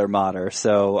in Taylor Motter.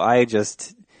 So I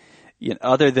just,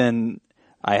 other than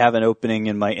I have an opening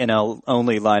in my NL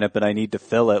only lineup and I need to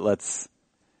fill it, let's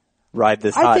ride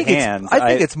this hot hand. I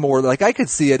think it's more like I could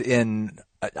see it in.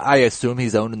 I assume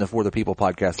he's owned in the For the People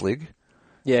podcast league.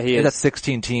 Yeah, he is. That's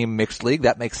 16-team mixed league.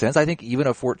 That makes sense. I think even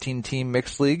a 14-team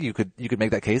mixed league, you could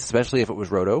make that case, especially if it was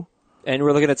Roto. And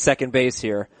we're looking at second base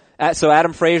here. So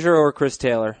Adam Frazier or Chris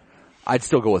Taylor? I'd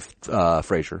still go with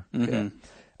Frazier. Mm-hmm. Okay.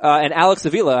 And Alex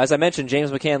Avila, as I mentioned,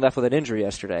 James McCann left with an injury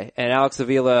yesterday, and Alex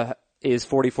Avila is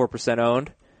 44%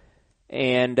 owned.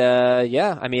 And,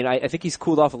 I think he's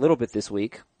cooled off a little bit this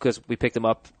week because we picked him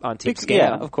up on Team Scam.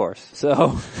 Yeah, of course.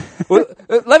 So,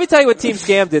 let me tell you what Team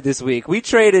Scam did this week. We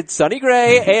traded Sonny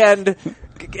Gray and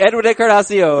Edwin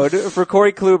Encarnacion for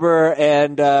Corey Kluber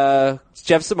and,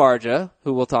 Jeff Samardzija,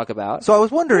 who we'll talk about. So I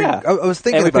was wondering, I was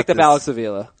thinking and we about picked up this. Alex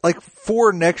Avila. Like,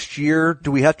 for next year,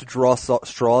 do we have to draw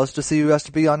straws to see who has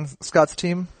to be on Scott's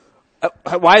team?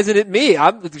 Why isn't it me?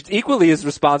 I'm equally as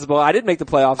responsible. I didn't make the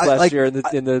playoffs last year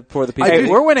for the people. Hey,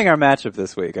 we're winning our matchup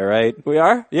this week, all right? We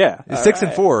are? Yeah.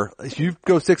 6-4. If you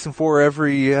go 6-4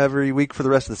 every week for the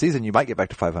rest of the season, you might get back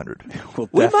to 500. We'll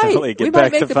definitely get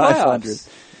back to 500.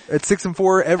 At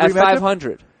 6-4 every at matchup?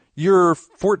 500. You're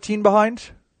 14 behind?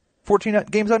 14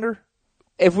 games under?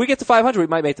 If we get to 500, we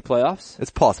might make the playoffs. It's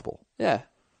possible. Yeah.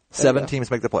 7 teams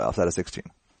make the playoffs out of 16.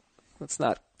 It's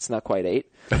not quite 8.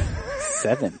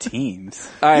 7 teams.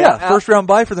 All right, yeah, first round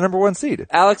bye for the number 1 seed.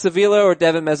 Alex Avila or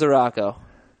Devin Mesoraco?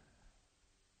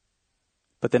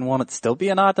 But then won't it still be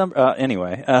an odd number?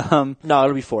 Anyway. No,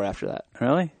 it'll be 4 after that.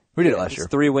 Really? We did it last year.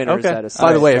 3 winners Okay. out of 6.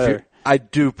 By the way, I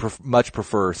do much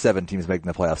prefer 7 teams making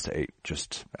the playoffs to 8,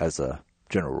 just as a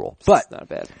general rule. But not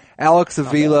bad. Alex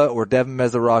Avila or Devin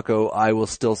Mesoraco, I will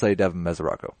still say Devin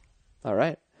Mesoraco. All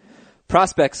right.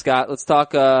 Prospects, Scott. Let's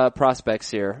talk prospects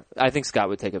here. I think Scott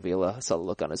would take Avila. I saw the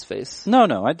look on his face. No,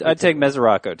 I'd take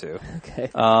Mesoraco too. Okay.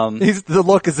 The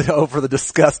look is over the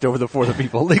disgust over the For the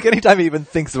People. Like, anytime he even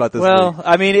thinks about this. Well, league.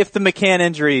 I mean, if the McCann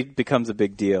injury becomes a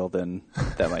big deal, then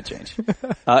that might change.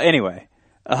 Anyway.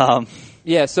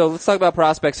 Yeah, so let's talk about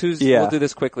prospects. Yeah. We'll do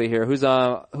this quickly here.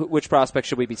 Which prospect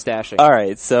should we be stashing? All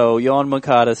right, so Yohan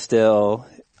Moncada still,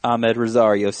 Ahmed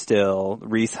Rosario still,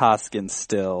 Rhys Hoskins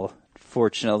still.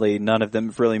 Fortunately, none of them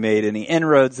have really made any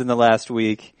inroads in the last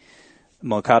week.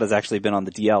 Moncada's actually been on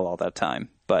the DL all that time,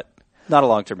 but not a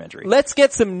long-term injury. Let's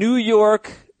get some New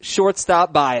York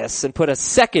shortstop bias and put a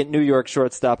second New York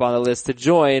shortstop on the list to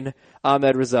join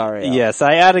Ahmed Rosario. Yes,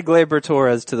 I added Gleyber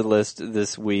Torres to the list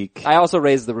this week. I also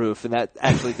raised the roof, and that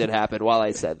actually did happen while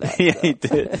I said that. Yeah, he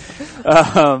did.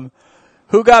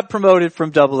 Who got promoted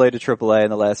from AA to AAA in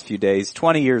the last few days?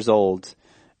 20 years old.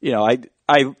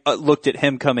 I looked at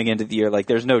him coming into the year like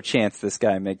there's no chance this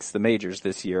guy makes the majors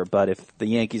this year, but if the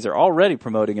Yankees are already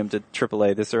promoting him to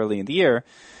AAA this early in the year,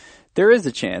 there is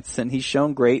a chance, and he's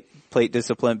shown great plate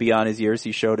discipline beyond his years.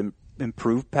 He showed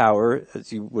improved power,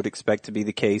 as you would expect to be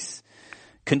the case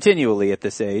continually at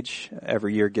this age.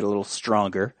 Every year get a little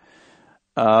stronger.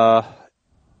 I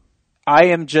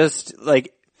am just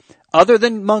like, other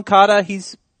than Moncada,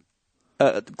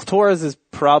 Torres is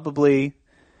probably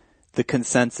the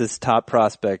consensus top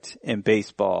prospect in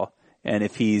baseball. And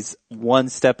if he's one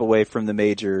step away from the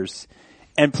majors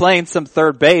and playing some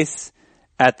third base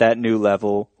at that new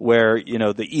level where,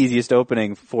 the easiest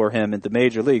opening for him in the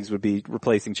major leagues would be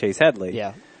replacing Chase Headley.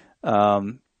 Yeah.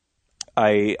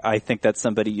 I think that's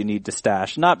somebody you need to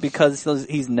stash. Not because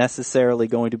he's necessarily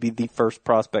going to be the first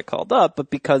prospect called up, but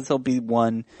because he'll be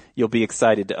one you'll be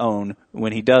excited to own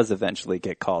when he does eventually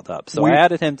get called up. So I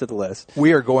added him to the list.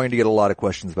 We are going to get a lot of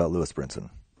questions about Lewis Brinson.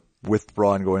 With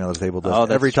Braun going on the table,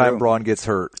 every time Braun gets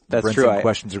hurt, Brinson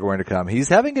questions are going to come. He's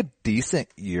having a decent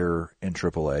year in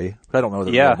AAA, but I don't know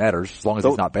that it really matters as long as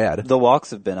he's not bad. The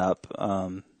walks have been up,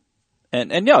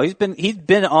 and no, he's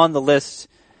been on the list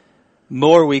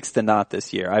more weeks than not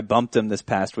this year. I bumped him this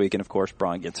past week, and of course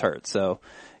Braun gets hurt. So,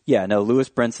 yeah, no, Lewis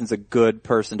Brinson's a good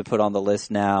person to put on the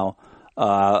list now.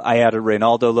 I added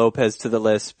Reynaldo Lopez to the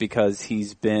list because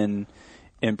he's been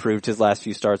improved his last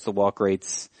few starts. The walk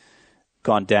rate's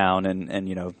gone down, and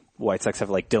you know, White Sox have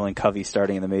like Dylan Covey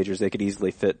starting in the majors. They could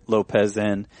easily fit Lopez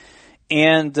in.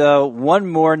 And one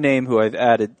more name who I've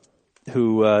added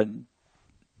who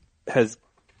has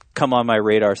come on my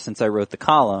radar since I wrote the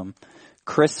column,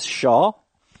 Chris Shaw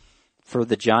for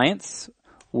the Giants,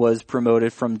 was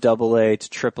promoted from AA to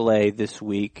AAA this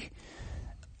week.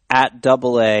 At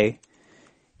AA,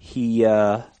 he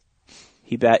hit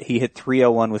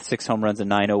 .301 with 6 home runs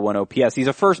and .901 OPS. He's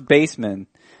a first baseman,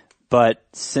 but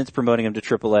since promoting him to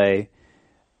AAA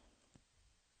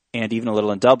and even a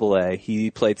little in AA,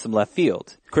 he played some left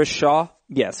field. Chris Shaw?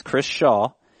 Yes, Chris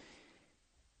Shaw.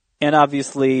 And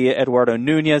obviously, Eduardo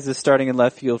Nunez is starting in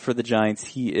left field for the Giants.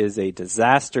 He is a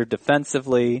disaster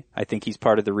defensively. I think he's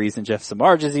part of the reason Jeff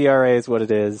Samardzij's ERA is what it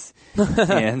is.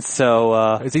 And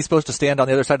so, is he supposed to stand on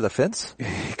the other side of the fence?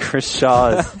 Chris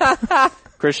Shaw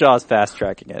is fast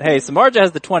tracking it. Hey, Samardzija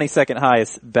has the 22nd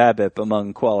highest BABIP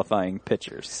among qualifying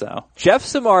pitchers, so. Jeff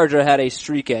Samardzija had a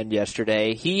streak end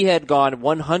yesterday. He had gone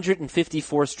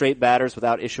 154 straight batters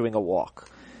without issuing a walk.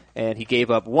 And he gave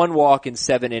up 1 walk in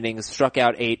 7 innings, struck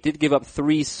out 8, did give up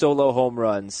 3 solo home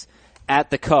runs at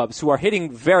the Cubs, who are hitting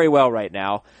very well right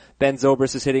now. Ben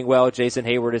Zobrist is hitting well, Jason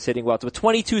Hayward is hitting well. So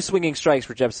 22 swinging strikes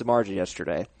for Jeff Samardzija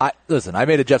yesterday. I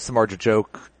made a Jeff Samardzija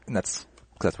joke, and that's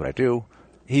what I do.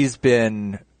 He's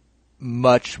been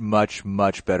much, much,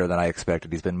 much better than I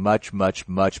expected. He's been much, much,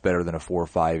 much better than a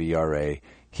 4.5 ERA.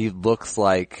 He looks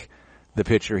like the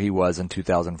pitcher he was in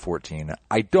 2014.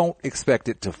 I don't expect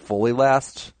it to fully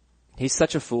last. He's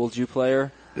such a fooled you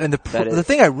player. And the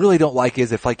thing I really don't like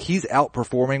is if like he's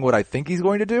outperforming what I think he's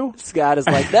going to do. Scott is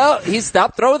like, no, he's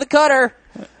stopped throwing the cutter.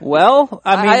 Well,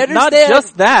 I mean, I not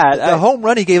just that. The home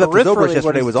run he gave up to Zobrist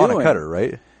yesterday was on a cutter,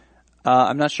 right?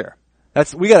 I'm not sure.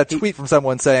 We got a tweet from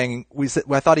someone saying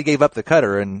I thought he gave up the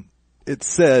cutter, and it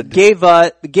said gave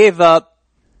up.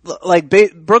 Like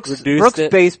Brooks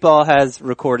Baseball has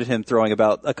recorded him throwing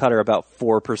a cutter about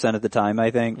 4% of the time, I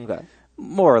think. Okay.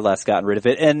 More or less gotten rid of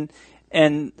it.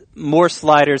 And more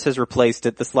sliders has replaced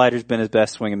it. The slider's been his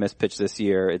best swing and miss pitch this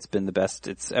year. It's been the best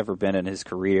it's ever been in his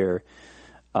career.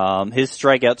 His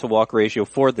strikeout to walk ratio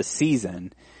for the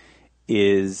season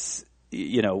is,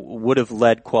 would have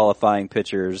led qualifying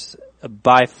pitchers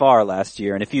by far last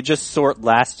year. And if you just sort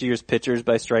last year's pitchers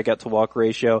by strikeout to walk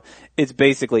ratio, it's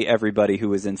basically everybody who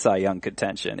was in Cy Young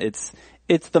contention.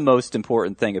 It's the most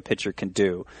important thing a pitcher can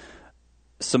do.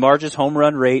 Samardzija's home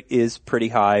run rate is pretty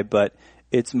high, but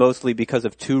it's mostly because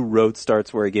of 2 road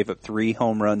starts where he gave up 3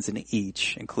 home runs in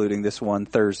each, including this one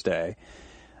Thursday.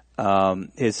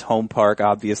 His home park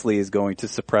obviously is going to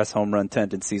suppress home run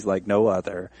tendencies like no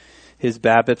other. His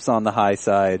BABIP's on the high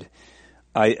side.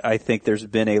 I think there's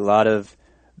been a lot of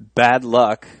bad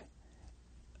luck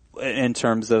in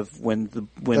terms of when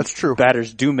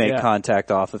batters do make contact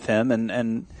off of him,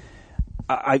 and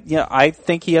I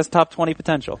think he has top 20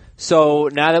 potential. So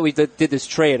now that we did this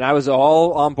trade, and I was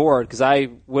all on board because I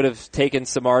would have taken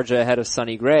Samardzija ahead of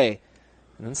Sonny Gray,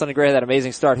 and then Sonny Gray had that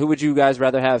amazing start. Who would you guys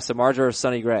rather have, Samardzija or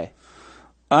Sonny Gray?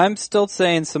 I'm still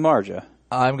saying Samardzija.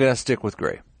 I'm going to stick with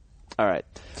Gray. All right.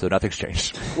 So nothing's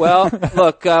changed. Well,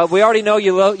 look, we already know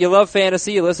you love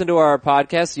fantasy. You listen to our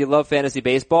podcast. You love fantasy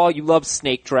baseball. You love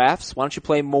snake drafts. Why don't you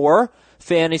play more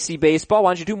fantasy baseball?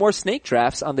 Why don't you do more snake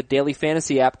drafts on the daily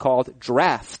fantasy app called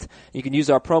Draft? You can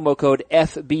use our promo code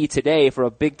FB today for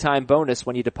a big time bonus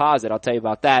when you deposit. I'll tell you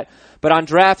about that. But on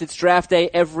Draft, it's draft day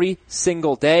every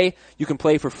single day. You can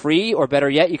play for free, or better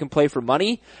yet, you can play for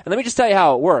money. And let me just tell you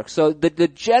how it works. So the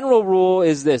general rule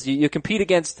is this. You compete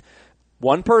against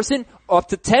one person up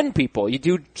to 10 people. You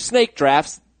do snake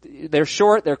drafts. They're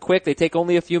short, they're quick, they take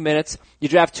only a few minutes. You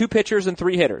draft 2 pitchers and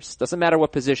 3 hitters. Doesn't matter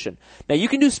what position. Now you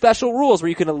can do special rules where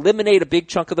you can eliminate a big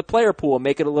chunk of the player pool and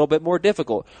make it a little bit more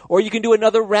difficult. Or you can do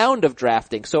another round of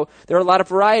drafting. So there's a lot of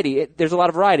variety.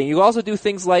 You also do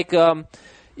things like,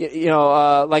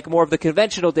 like more of the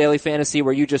conventional daily fantasy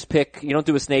where you just pick, you don't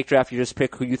do a snake draft, you just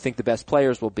pick who you think the best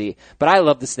players will be. But I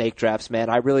love the snake drafts, man.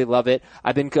 I really love it.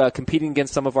 I've been competing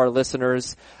against some of our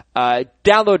listeners.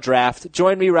 Download Draft.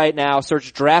 Join me right now.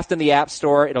 Search Draft in the App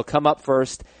Store. It'll come up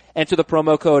first. Enter the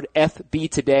promo code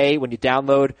FB today. When you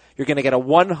download, you're going to get a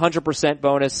 100%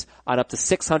 bonus on up to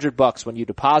 $600 when you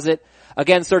deposit.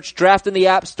 Again, search Draft in the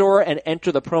App Store and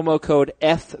enter the promo code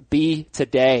FB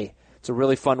today. It's a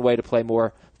really fun way to play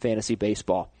more fantasy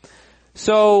baseball.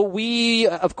 So we,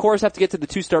 of course, have to get to the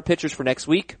 2-start pitchers for next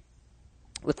week.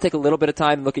 Let's take a little bit of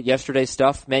time and look at yesterday's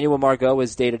stuff. Manuel Margot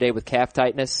is day-to-day with calf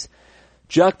tightness.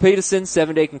 Jock Peterson,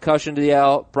 7-day concussion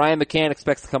DL. Brian McCann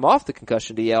expects to come off the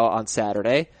concussion DL on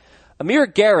Saturday. Amir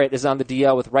Garrett is on the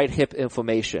DL with right hip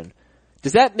inflammation.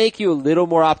 Does that make you a little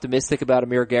more optimistic about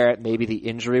Amir Garrett? Maybe the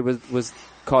injury was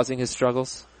causing his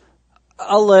struggles?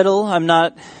 A little. I'm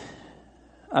not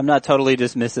totally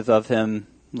dismissive of him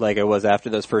like I was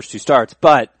after those first 2 starts,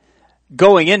 but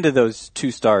going into those 2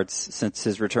 starts since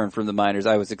his return from the minors,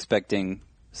 I was expecting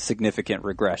significant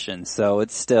regression. So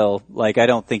it's still, I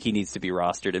don't think he needs to be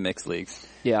rostered in mixed leagues.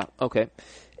 Yeah, okay.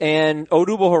 And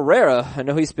Odubel Herrera, I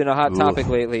know he's been a hot topic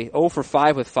lately, 0 for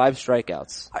 5 with 5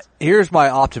 strikeouts. Here's my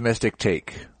optimistic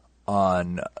take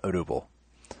on Odubel.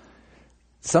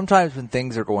 Sometimes when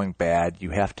things are going bad, you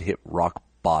have to hit rock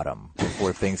bottom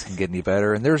before things can get any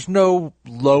better. And there's no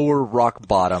lower rock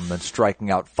bottom than striking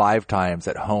out 5 times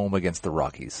at home against the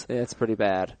Rockies. Yeah, it's pretty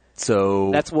bad. So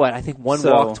that's what I think. One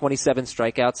walk, 27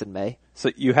 strikeouts in May.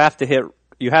 So you have to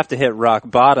hit rock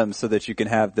bottom so that you can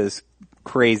have this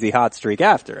crazy hot streak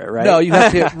after it, right? No, you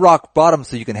have to hit rock bottom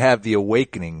so you can have the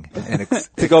awakening and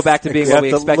to go back to being what we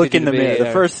expected look in you the to be. mirror.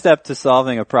 The first step to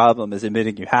solving a problem is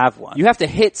admitting you have one. You have to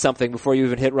hit something before you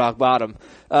even hit rock bottom.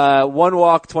 1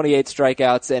 walk, 28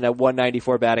 strikeouts, and a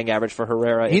 194 batting average for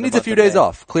Herrera. He needs a few days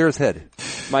off. Clear his head.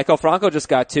 Michael Franco just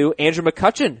got 2. Andrew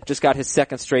McCutchen just got his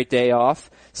 2nd straight day off.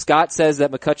 Scott says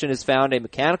that McCutchen has found a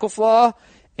mechanical flaw,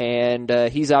 and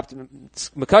he's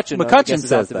McCutchen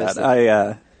says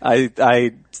that.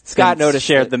 I Scott noticed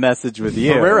shared the message with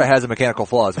you. Herrera has a mechanical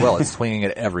flaw as well. It's swinging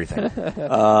at everything. Yes.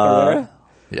 A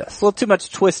little too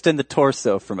much twist in the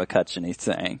torso for McCutchen, he's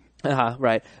saying.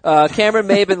 Right. Cameron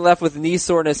Maben left with knee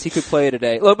soreness. He could play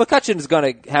today. Look, McCutchen is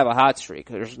going to have a hot streak.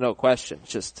 There's no question.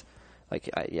 It's just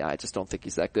I just don't think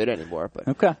he's that good anymore. But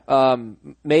okay.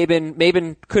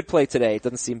 Maben could play today. It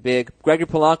doesn't seem big. Gregory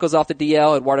Polanco's off the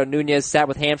DL. Eduardo Nunez sat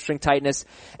with hamstring tightness.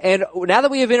 And now that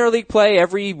we have interleague play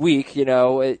every week, you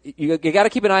got to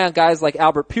keep an eye on guys like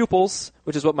Albert Pupils,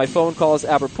 which is what my phone calls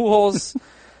Albert Pujols.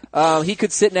 He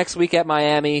could sit next week at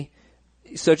Miami.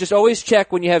 So just always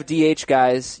check when you have DH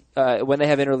guys, when they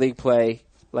have interleague play.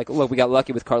 Look, we got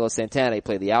lucky with Carlos Santana. He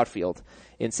played the outfield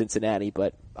in Cincinnati,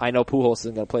 but I know Pujols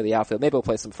isn't going to play the outfield. Maybe he'll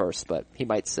play some first, but he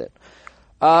might sit.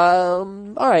 All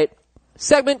right.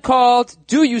 Segment called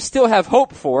Do You Still Have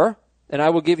Hope For? And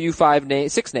I will give you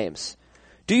 6 names.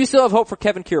 Do you still have hope for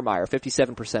Kevin Kiermaier,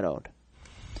 57% owned?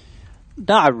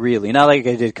 Not really. Not like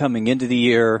I did coming into the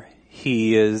year.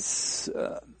 He is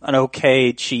an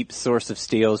okay, cheap source of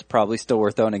steals, probably still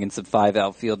worth owning in some 5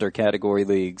 outfielder category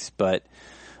leagues, but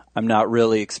I'm not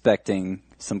really expecting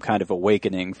some kind of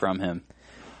awakening from him.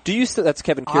 Do you still? That's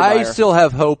Kevin Kiermaier. I still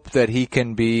have hope that he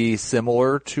can be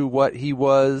similar to what he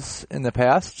was in the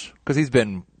past, because he's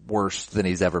been worse than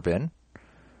he's ever been.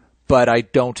 But I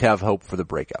don't have hope for the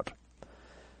breakout.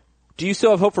 Do you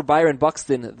still have hope for Byron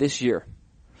Buxton this year?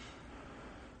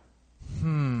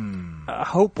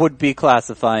 Hope would be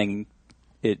classifying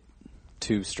it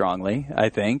too strongly, I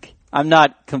think. I'm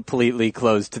not completely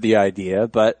closed to the idea,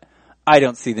 but I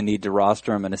don't see the need to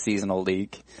roster him in a seasonal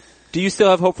league. Do you still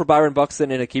have hope for Byron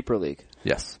Buxton in a keeper league?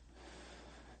 Yes.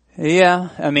 Yeah,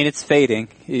 I mean, it's fading.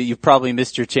 You probably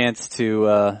missed your chance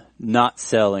to not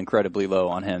sell incredibly low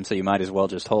on him, so you might as well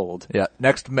just hold. Yeah,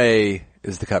 next May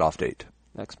is the cutoff date.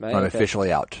 Next May? I'm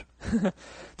officially out.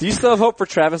 Do you still have hope for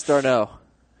Travis d'Arnaud?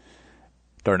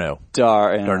 D'Arnaud,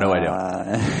 I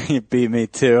don't. You beat me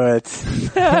to it.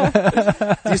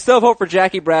 Do you still have hope for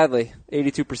Jackie Bradley?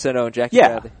 82% owned Jackie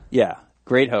Bradley. Yeah,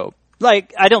 great hope.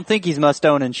 I don't think he's must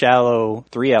own in shallow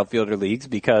 3 outfielder leagues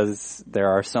because there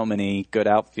are so many good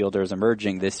outfielders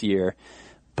emerging this year,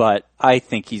 but I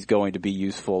think he's going to be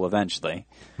useful eventually.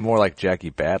 More like Jackie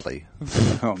Badley.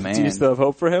 Oh man. Do you still have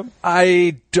hope for him?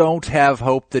 I don't have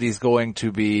hope that he's going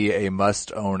to be a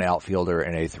must-own outfielder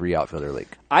in a 3 outfielder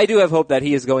league. I do have hope that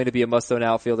he is going to be a must-own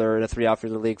outfielder in a 3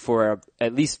 outfielder league for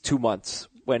at least 2 months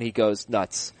when he goes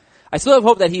nuts. I still have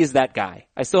hope that he is that guy.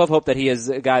 I still have hope that he is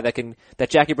a guy that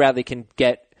Jackie Bradley can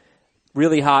get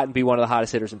really hot and be one of the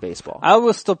hottest hitters in baseball. I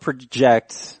will still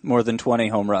project more than 20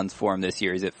 home runs for him this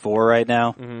year. He's at 4 right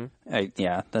now.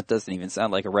 Yeah, that doesn't even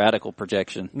sound like a radical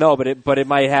projection. No, but it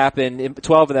might happen.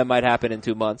 12 of them might happen in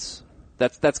 2 months.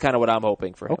 That's kind of what I'm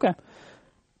hoping for him. Okay.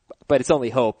 But it's only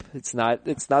hope. It's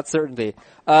not certainty.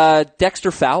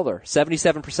 Dexter Fowler,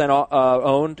 77%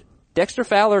 owned. Dexter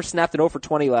Fowler snapped an 0 for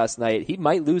 20 last night. He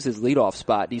might lose his leadoff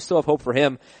spot. Do you still have hope for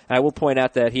him? And I will point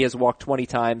out that he has walked 20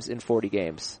 times in 40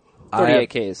 games.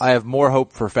 38 Ks. I have more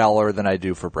hope for Fowler than I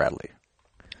do for Bradley.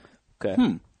 Okay.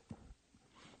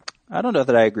 I don't know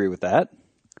that I agree with that.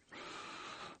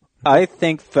 I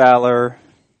think Fowler,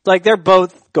 they're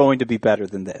both going to be better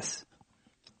than this.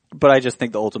 But I just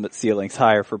think the ultimate ceiling's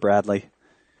higher for Bradley.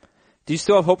 Do you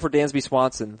still have hope for Dansby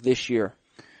Swanson this year?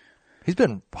 He's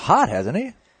been hot, hasn't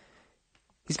he?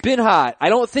 He's been hot. I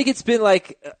don't think it's been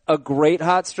like a great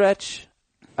hot stretch.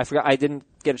 I didn't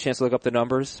get a chance to look up the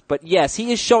numbers. But yes,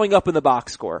 he is showing up in the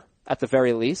box score at the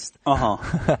very least.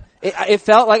 Uh-huh. It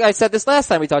felt like, I said this last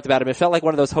time we talked about him, it felt like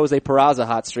one of those Jose Peraza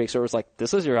hot streaks where it was like,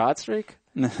 this is your hot streak?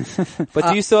 But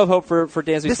do you still have hope for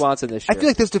Dansby Swanson this year? I feel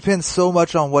like this depends so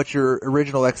much on what your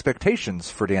original expectations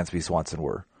for Dansby Swanson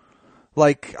were.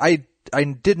 Like, I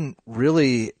didn't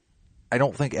really, I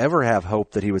don't think ever have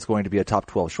hope that he was going to be a top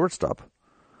 12 shortstop.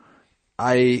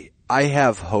 I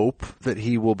have hope that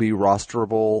he will be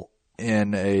rosterable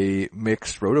in a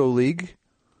mixed roto league.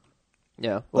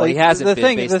 Yeah. Well, he hasn't the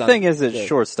been. The thing is at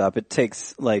shortstop, it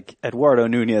takes, Eduardo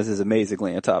Nunez is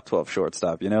amazingly a top 12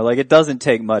 shortstop, it doesn't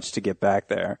take much to get back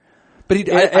there. But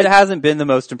it hasn't been the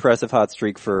most impressive hot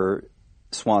streak for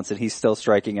Swanson. He's still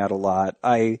striking out a lot.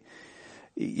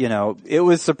 It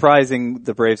was surprising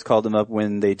the Braves called him up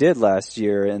when they did last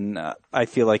year, and I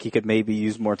feel like he could maybe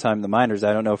use more time in the minors.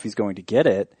 I don't know if he's going to get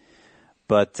it,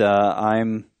 but I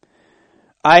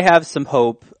have some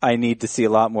hope. I need to see a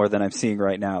lot more than I'm seeing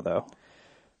right now, though.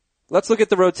 Let's look at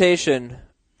the rotation.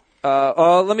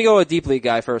 Let me go with a deep league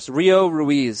guy first. Rio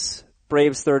Ruiz,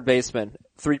 Braves third baseman,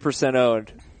 3%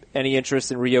 owned. Any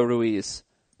interest in Rio Ruiz?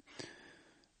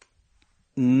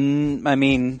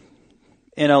 NL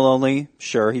only,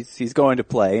 sure, he's going to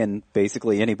play, and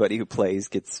basically anybody who plays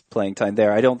gets playing time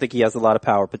there. I don't think he has a lot of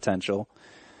power potential.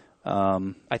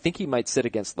 I think he might sit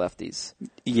against lefties.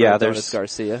 Yeah, there's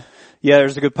Garcia. Yeah,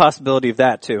 there's a good possibility of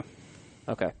that too.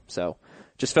 Okay, so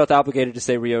just felt obligated to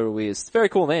say Rio Ruiz. Very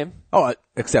cool name. Oh,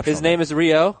 exceptional. His name is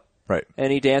Rio. Right.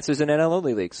 And he dances in NL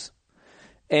only leagues.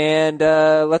 And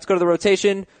let's go to the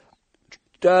rotation.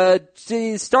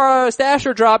 Stash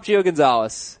or drop Gio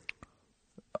Gonzalez?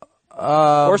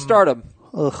 Or start him.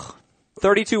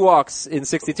 32 walks in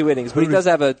 62 innings, but he does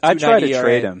have a 2.90 I'd try to ERA.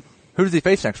 trade him. Who does he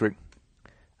face next week?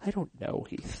 I don't know,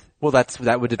 Heath. Well,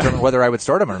 that would determine whether I would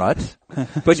start him or not.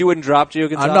 But you wouldn't drop Gio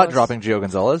Gonzalez? I'm not dropping Gio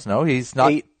Gonzalez. No, he's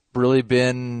not really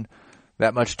been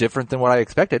that much different than what I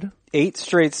expected. 8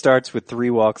 straight starts with 3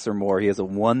 walks or more. He has a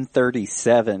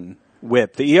 137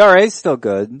 whip. The ERA is still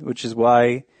good, which is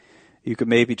why you could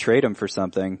maybe trade him for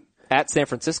something. At San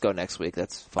Francisco next week.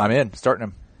 That's fun. I'm in, starting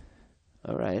him.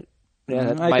 All right.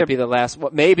 Yeah, that might be the last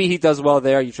one. Maybe he does well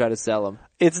there. You try to sell him.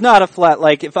 It's not a flat,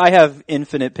 if I have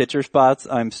infinite pitcher spots,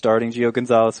 I'm starting Gio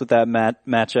Gonzalez with that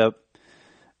matchup.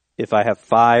 If I have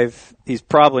 5, he's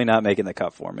probably not making the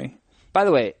cut for me. By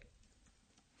the way,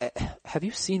 have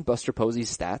you seen Buster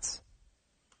Posey's stats?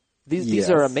 These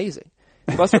are amazing.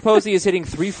 Buster Posey is hitting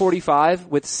 345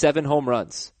 with 7 home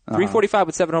runs. 345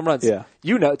 with 7 home runs. Yeah.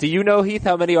 Do you know, Heath,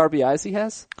 how many RBIs he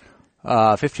has?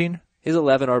 15? He's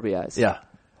 11 RBIs. Yeah.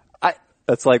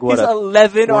 That's like what? He's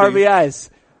 11 RBIs.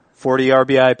 40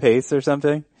 RBI pace or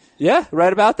something? Yeah,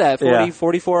 right about that.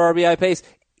 44 RBI pace.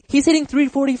 He's hitting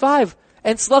 345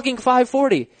 and slugging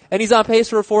 540, and he's on pace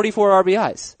for 44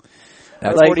 RBIs.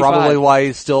 That's probably why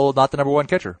he's still not the number 1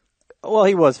 catcher. Well,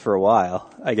 he was for a while.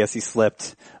 I guess he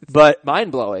slipped. But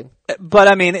mind blowing. But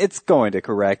I mean, it's going to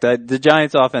correct. The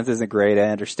Giants' offense isn't great.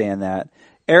 I understand that.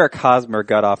 Eric Hosmer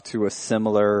got off to a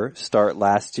similar start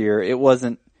last year.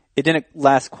 It didn't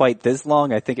last quite this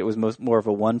long. I think it was more of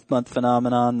a 1-month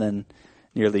phenomenon than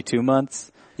nearly 2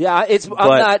 months. Yeah, I'm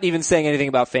not even saying anything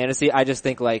about fantasy. I just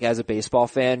think, as a baseball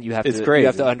fan, you have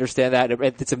to understand that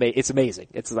it's amazing.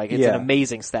 It's an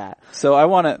amazing stat. So I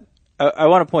want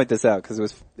to point this out because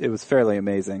it was fairly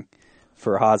amazing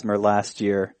for Hosmer last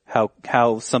year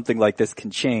how something like this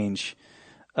can change.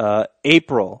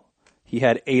 April, he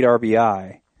had 8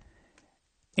 RBI.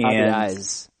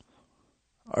 RBIs.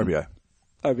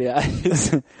 8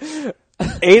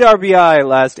 RBI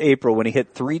last April when he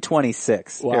hit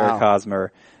 326, wow. Eric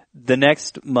Hosmer. The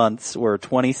next months were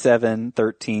 27,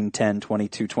 13, 10,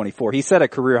 22, 24. He set a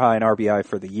career high in RBI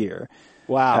for the year.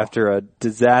 Wow. After a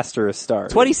disastrous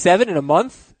start. 27 in a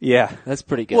month? Yeah. That's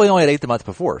pretty good. Well, he only had 8 the month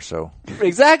before, so.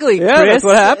 Exactly, Yeah, Chris. that's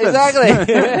what happens.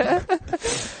 Exactly.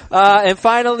 And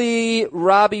finally,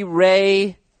 Robbie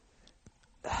Ray.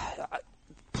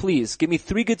 Please, give me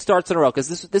 3 good starts in a row, because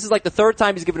this is like the third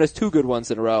time he's given us 2 good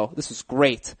ones in a row. This is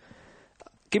great.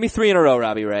 Give me 3 in a row,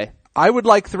 Robbie Ray. I would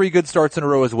like 3 good starts in a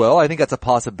row as well. I think that's a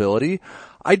possibility.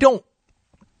 I don't,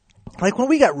 like when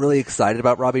we got really excited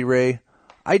about Robbie Ray,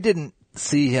 I didn't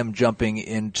see him jumping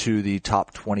into the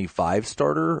top 25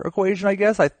 starter equation, I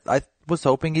guess. I was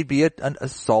hoping he'd be a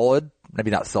solid,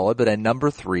 maybe not solid, but a number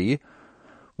 3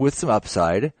 with some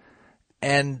upside.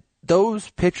 And those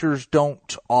pitchers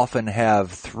don't often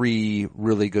have 3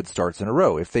 really good starts in a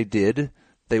row. If they did,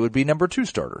 they would be number 2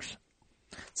 starters.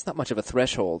 It's not much of a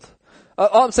threshold.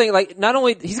 All I'm saying, like, not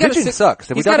only he's got Pitching a sucks.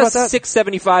 Have we he's got talked a about that?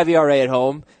 6.75 ERA at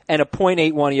home and a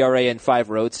 .81 ERA in 5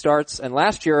 road starts, and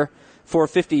last year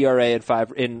 4.50 ERA in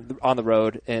 5 on the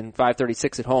road and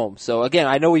 5.36 at home. So again,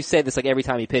 I know we say this like every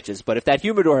time he pitches, but if that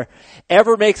humidor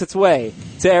ever makes its way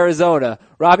to Arizona,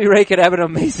 Robbie Ray could have an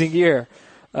amazing year.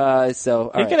 He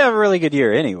could have a really good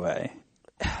year anyway.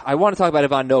 I want to talk about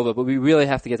Ivan Nova, but we really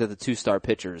have to get to the 2-star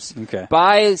pitchers. Okay.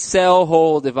 Buy, sell,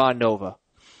 hold Ivan Nova.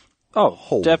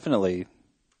 Oh, definitely.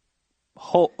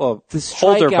 Hold or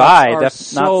Strikeouts buy, are not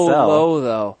so sell. low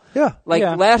though. Yeah. Like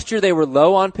last year they were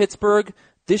low on Pittsburgh.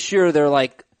 This year they're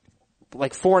like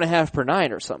 4.5 per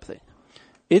 9 or something.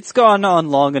 It's gone on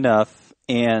long enough,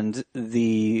 and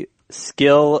the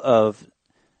skill of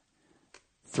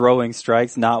throwing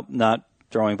strikes, not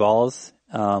throwing balls,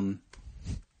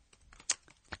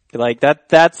 like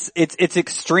that's it's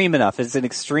extreme enough. It's an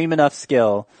extreme enough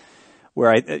skill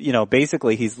where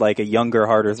basically he's like a younger,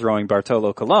 harder throwing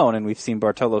Bartolo Colon, and we've seen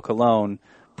Bartolo Colon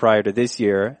prior to this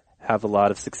year have a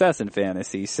lot of success in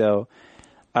fantasy. So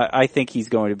I think he's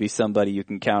going to be somebody you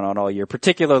can count on all year,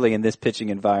 particularly in this pitching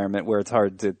environment where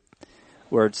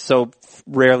it's so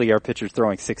rarely are pitchers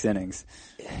throwing 6 innings.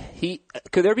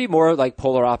 Could there be more like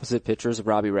polar opposite pitchers of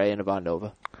Robbie Ray and Ivan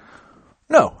Nova?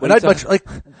 No. And I'd much like,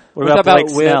 What about Blake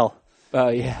Snell?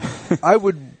 Yeah.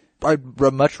 I'd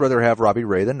much rather have Robbie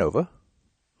Ray than Nova.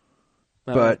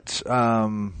 But,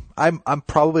 I'm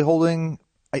probably holding,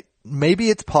 maybe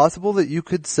it's possible that you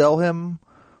could sell him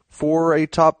for a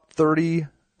top 30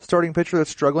 starting pitcher that's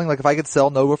struggling. Like if I could sell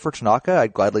Nova for Tanaka,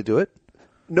 I'd gladly do it.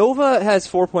 Nova has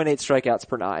 4.8 strikeouts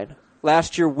per 9.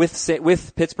 Last year with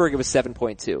Pittsburgh, it was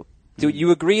 7.2. Do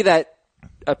you agree that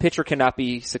a pitcher cannot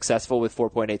be successful with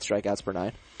 4.8 strikeouts per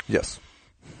 9? Yes.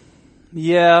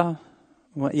 Yeah.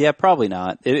 Well, yeah, probably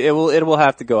not. It will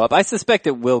have to go up. I suspect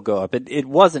it will go up. It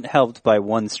wasn't helped by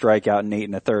 1 strikeout in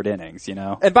 8 1/3 innings,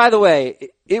 And by the way,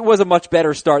 it was a much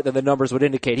better start than the numbers would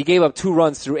indicate. He gave up 2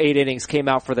 runs through 8 innings, came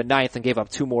out for the 9th and gave up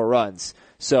 2 more runs.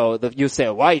 So you say,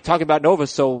 why are you talking about Nova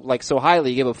so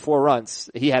highly? He gave up 4 runs.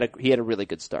 He had a really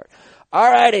good start.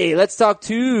 Alrighty, let's talk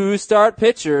 2-start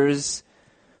pitchers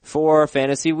for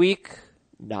Fantasy Week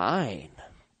 9.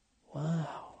 Wow.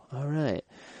 Alright.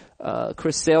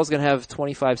 Chris Sale's gonna have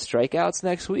 25 strikeouts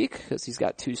next week because he's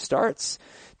got 2 starts.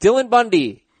 Dylan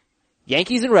Bundy,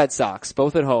 Yankees and Red Sox,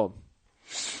 both at home.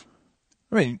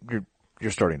 I mean,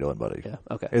 you're starting Dylan Bundy. Yeah,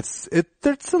 okay. It's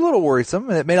a little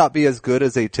worrisome, and it may not be as good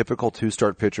as a typical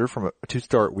 2-start pitcher from a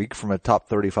 2-start week from a top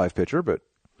 35 pitcher, but.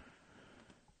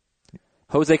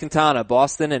 Jose Quintana,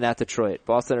 Boston and at Detroit.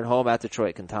 Boston at home, at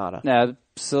Detroit, Quintana.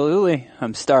 Absolutely.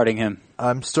 I'm starting him.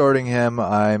 I'm starting him.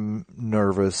 I'm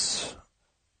nervous.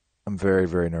 I'm very,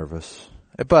 very nervous.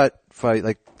 But if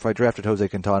I drafted Jose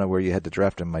Quintana where you had to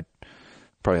draft him, I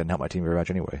probably hadn't helped my team very much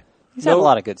anyway. He's had a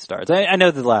lot of good starts. I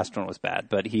know the last one was bad,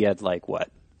 but he had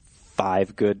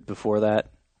 5 good before that.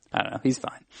 I don't know. He's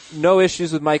fine. No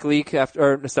issues with Mike Leake with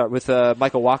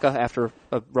Michael Wacha after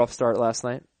a rough start last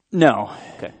night? No.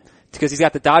 Okay. Because he's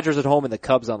got the Dodgers at home and the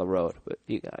Cubs on the road. But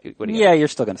you're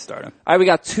still going to start him. All right, we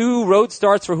got 2 road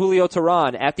starts for Julio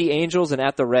Teheran at the Angels and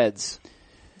at the Reds.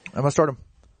 I'm going to start him.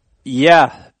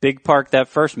 Yeah, big park that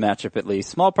first matchup at least.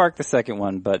 Small park the second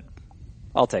one, but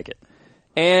I'll take it.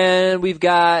 And we've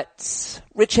got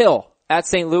Rich Hill at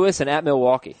St. Louis and at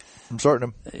Milwaukee. I'm starting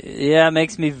him. Yeah, it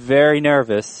makes me very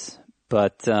nervous,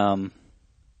 but I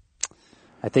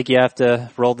think you have to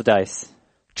roll the dice.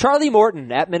 Charlie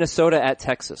Morton at Minnesota at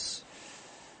Texas.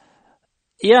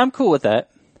 Yeah, I'm cool with that.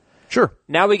 Sure.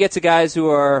 Now we get to guys who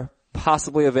are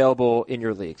possibly available in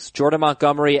your leagues. Jordan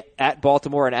Montgomery at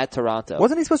Baltimore and at Toronto.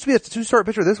 Wasn't he supposed to be a 2-start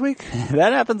pitcher this week?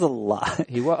 That happens a lot. How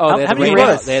many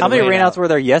rainouts were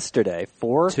there yesterday?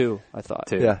 4? 2, I thought.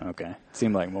 2. Yeah. Okay.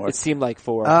 Seemed like more. It seemed like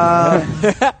 4.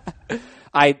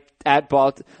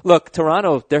 Look,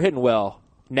 Toronto, they're hitting well.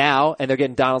 now, and they're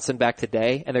getting Donaldson back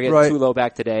today, and they're getting Right. Tulo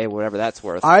back today, whatever that's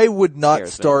worth. I would not Scares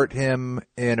me. start him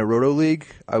in a roto league.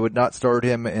 I would not start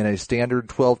him in a standard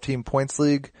 12-team points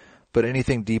league, but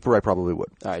anything deeper, I probably would.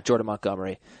 All right, Jordan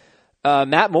Montgomery.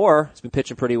 Matt Moore has been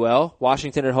pitching pretty well.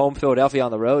 Washington at home, Philadelphia on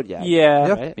the road. Yeah.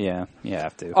 Right? Yeah. You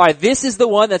have to. All right, this is the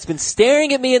one that's been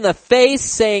staring at me in the face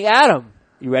saying, Adam,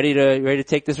 you ready to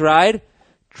take this ride?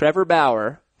 Trevor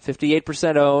Bauer,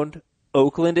 58% owned,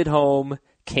 Oakland at home,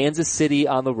 Kansas City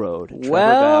on the road. Trevor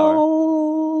Bauer.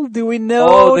 Well, do we know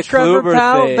Oh, the Trevor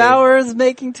Kluber thing. Bauer is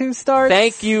making 2 starts?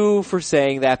 Thank you for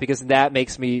saying that because that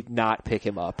makes me not pick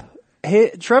him up.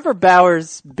 Trevor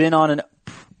Bauer's been on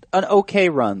an okay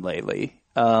run lately.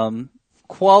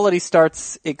 Quality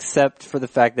starts except for the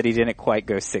fact that he didn't quite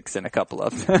go 6 in a couple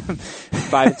of them.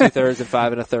 5 2/3 and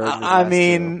 5 1/3. I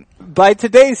mean, by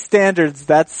today's standards,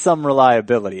 that's some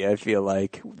reliability, I feel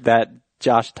like, that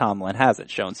Josh Tomlin hasn't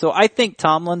shown. So I think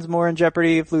Tomlin's more in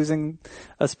jeopardy of losing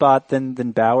a spot than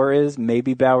Bauer is.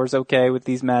 Maybe Bauer's okay with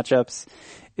these matchups.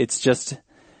 It's just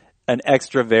an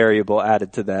extra variable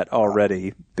added to that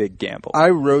already big gamble. I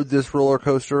rode this roller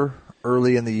coaster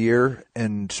early in the year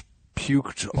and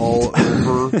puked all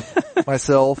over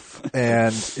myself.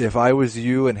 And if I was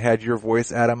you and had your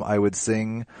voice, Adam, I would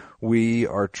sing, "We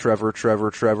are Trevor,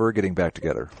 Trevor, Trevor, getting back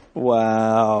together."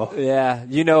 Wow. Yeah,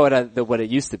 you know what it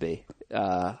used to be.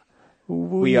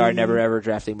 We are never ever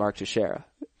drafting Mark Teixeira.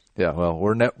 Yeah, well,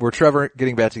 we're Trevor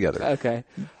getting back together. Okay.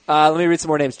 Let me read some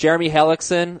more names. Jeremy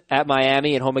Hellickson at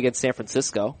Miami and home against San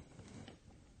Francisco.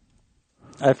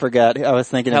 I forgot. I was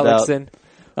thinking Hellickson.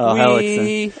 about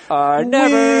We are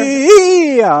never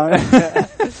We are.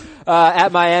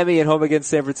 at Miami and home against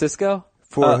San Francisco.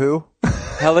 For who?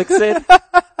 Hellickson.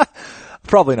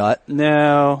 Probably not.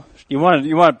 No. You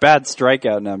want bad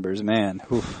strikeout numbers, man.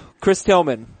 Oof. Chris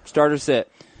Tillman, starter sit.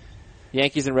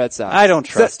 Yankees and Red Sox. I don't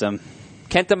trust him.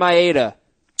 Kenta Maeda.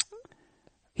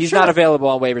 He's not available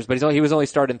on waivers, but he was only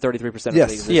started in 33% of the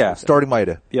leagues. Yes. this Yeah. year, so. Starting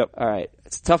Maeda. Yep. All right.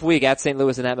 It's a tough week at St.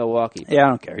 Louis and at Milwaukee. Yeah, I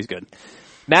don't care. He's good.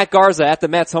 Matt Garza at the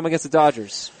Mets, home against the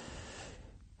Dodgers.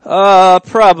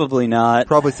 Probably not.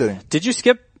 Probably sitting. Did you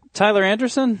skip Tyler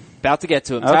Anderson? About to get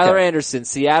to him. Okay. Tyler Anderson,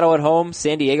 Seattle at home,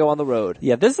 San Diego on the road.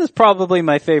 Yeah, this is probably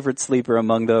my favorite sleeper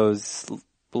among those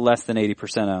less than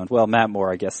 80% owned. Well, Matt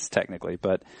Moore, I guess, technically,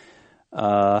 but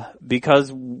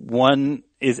because one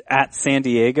is at San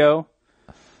Diego.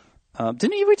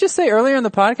 Didn't we just say earlier in the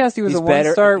podcast he was He's a better-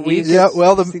 one-star he's- week? Yeah,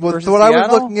 well, versus what I was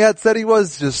Seattle? looking at said he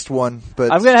was just one,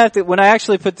 but I'm going to have to, when I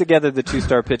actually put together the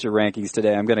 2-star pitcher rankings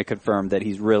today, I'm going to confirm that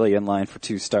he's really in line for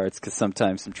 2 starts because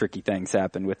sometimes some tricky things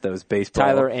happen with those baseball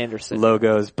Tyler Anderson.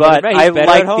 logos. But He's I better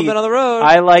like at home than on the road.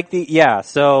 I like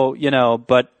so,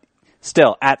 but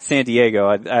still at San Diego,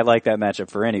 I like that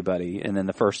matchup for anybody. And then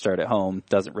the first start at home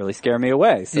doesn't really scare me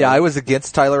away. So. yeah, I was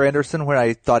against Tyler Anderson when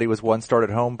I thought he was one start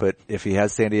at home, but if he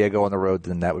has San Diego on the road,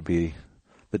 then that would be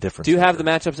the difference. Do you have the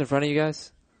matchups in front of you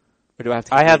guys? Or do I have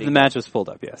to? I keep have the reading? matchups pulled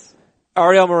up, yes.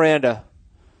 Ariel Miranda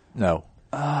No.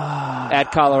 at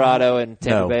Colorado and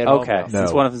Tampa No. Bay at home. Okay, No.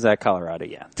 since one of them is at Colorado,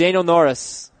 yeah. Daniel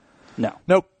Norris, No.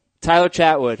 Nope. Tyler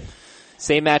Chatwood.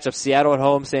 Same matchup. Seattle at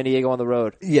home, San Diego on the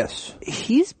road. Yes.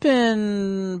 He's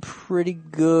been pretty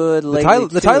good lately,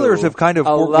 The Tylers have kind of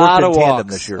A worked lot in of tandem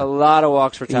walks. this year. A lot of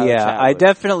walks for Tyler Yeah, Chatwood. I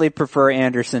definitely prefer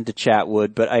Anderson to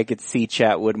Chatwood, but I could see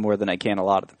Chatwood more than I can a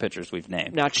lot of the pitchers we've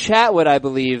named. Now Chatwood, I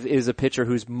believe, is a pitcher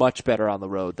who's much better on the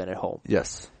road than at home.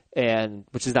 Yes. And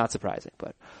which is not surprising,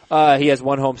 but he has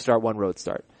one home start, one road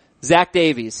start. Zach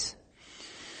Davies,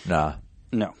 Nah.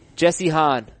 No. Jesse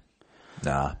Hahn,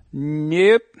 Nah.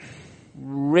 Nope.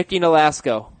 Ricky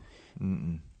Nolasco,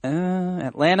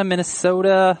 Atlanta,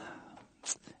 Minnesota.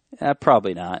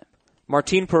 Probably not.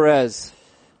 Martin Perez,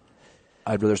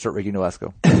 I'd rather start Ricky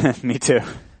Nolasco. Me too.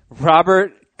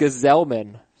 Robert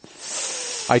Gazelman.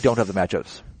 I don't have the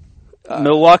matchups.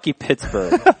 Milwaukee,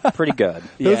 Pittsburgh. Pretty good.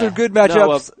 Those Yeah. are good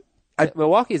matchups.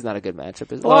 Milwaukee's not a good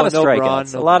matchup. A lot of no strikeouts. Braun,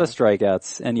 no a lot of Braun.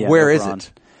 strikeouts. And yeah, Where no is Braun.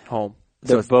 it? Home.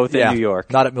 They're it's- both in yeah, New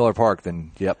York. Not at Miller Park,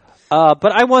 then yep.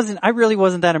 But I really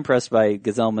wasn't that impressed by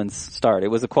Gazelman's start. It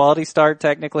was a quality start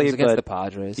technically, It was against but the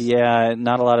Padres. yeah,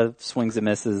 not a lot of swings and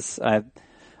misses. I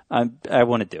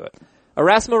want to do it.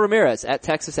 Erasmo Ramirez at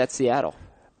Texas at Seattle.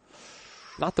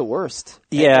 Not the worst.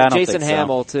 Yeah, And I don't Jason think so.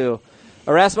 Hamill too.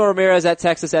 Erasmo Ramirez at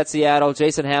Texas at Seattle.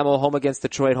 Jason Hamill home against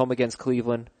Detroit, home against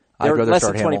Cleveland. I'd They're rather less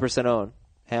start than Hamill. 20% owned.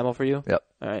 Hamill for you? Yep.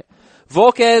 All right.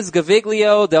 Volquez,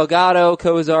 Gaviglio, Delgado,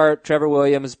 Cozart, Trevor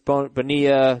Williams,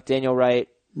 Bonilla, Daniel Wright.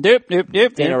 Nope.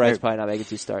 Daniel Wright's Nope. probably not making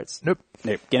 2 starts. Nope.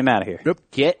 Get him out of here. Nope.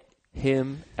 Get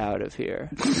him out of here.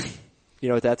 You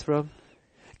know what that's from?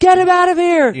 Get him out of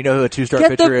here! You know who a 2-star Get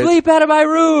the pitcher is? bleep out of my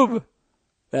room!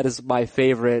 That is my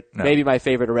favorite, maybe my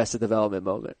favorite Arrested Development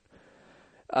moment.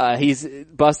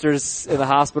 Buster's in the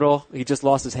hospital. He just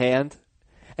lost his hand.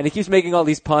 And he keeps making all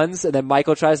these puns, and then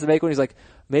Michael tries to make one. He's like,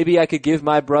 maybe I could give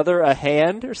my brother a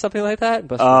hand or something like that. And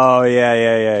Buster's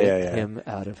Get him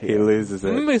out of here. He loses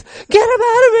it. Get him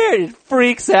out of here! He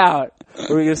freaks out. What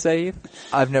were you going to say, Eve?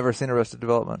 I've never seen Arrested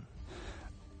Development.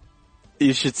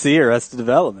 You should see Arrested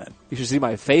Development. You should see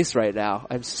my face right now.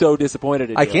 I'm so disappointed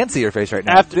in you. I can't see your face right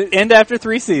now. After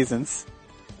 3 seasons.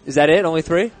 Is that it? Only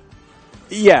 3?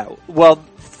 Yeah. Well,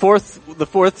 the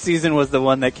fourth season was the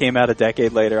one that came out a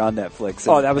decade later on Netflix.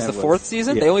 Oh, that was the 4th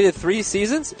season? Yeah. They only did 3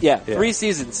 seasons? Yeah, 3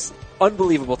 seasons.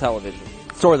 Unbelievable television.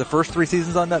 So are the first 3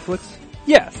 seasons on Netflix?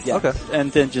 Yes. Okay.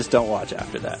 And then just don't watch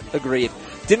after that. Agreed.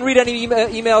 Didn't read any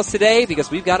emails today because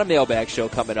we've got a mailbag show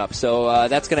coming up. So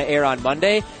that's going to air on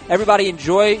Monday. Everybody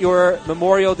enjoy your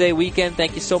Memorial Day weekend.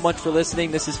 Thank you so much for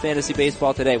listening. This is Fantasy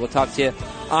Baseball Today. We'll talk to you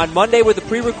on Monday with a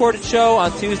pre-recorded show.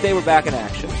 On Tuesday, we're back in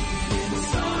action.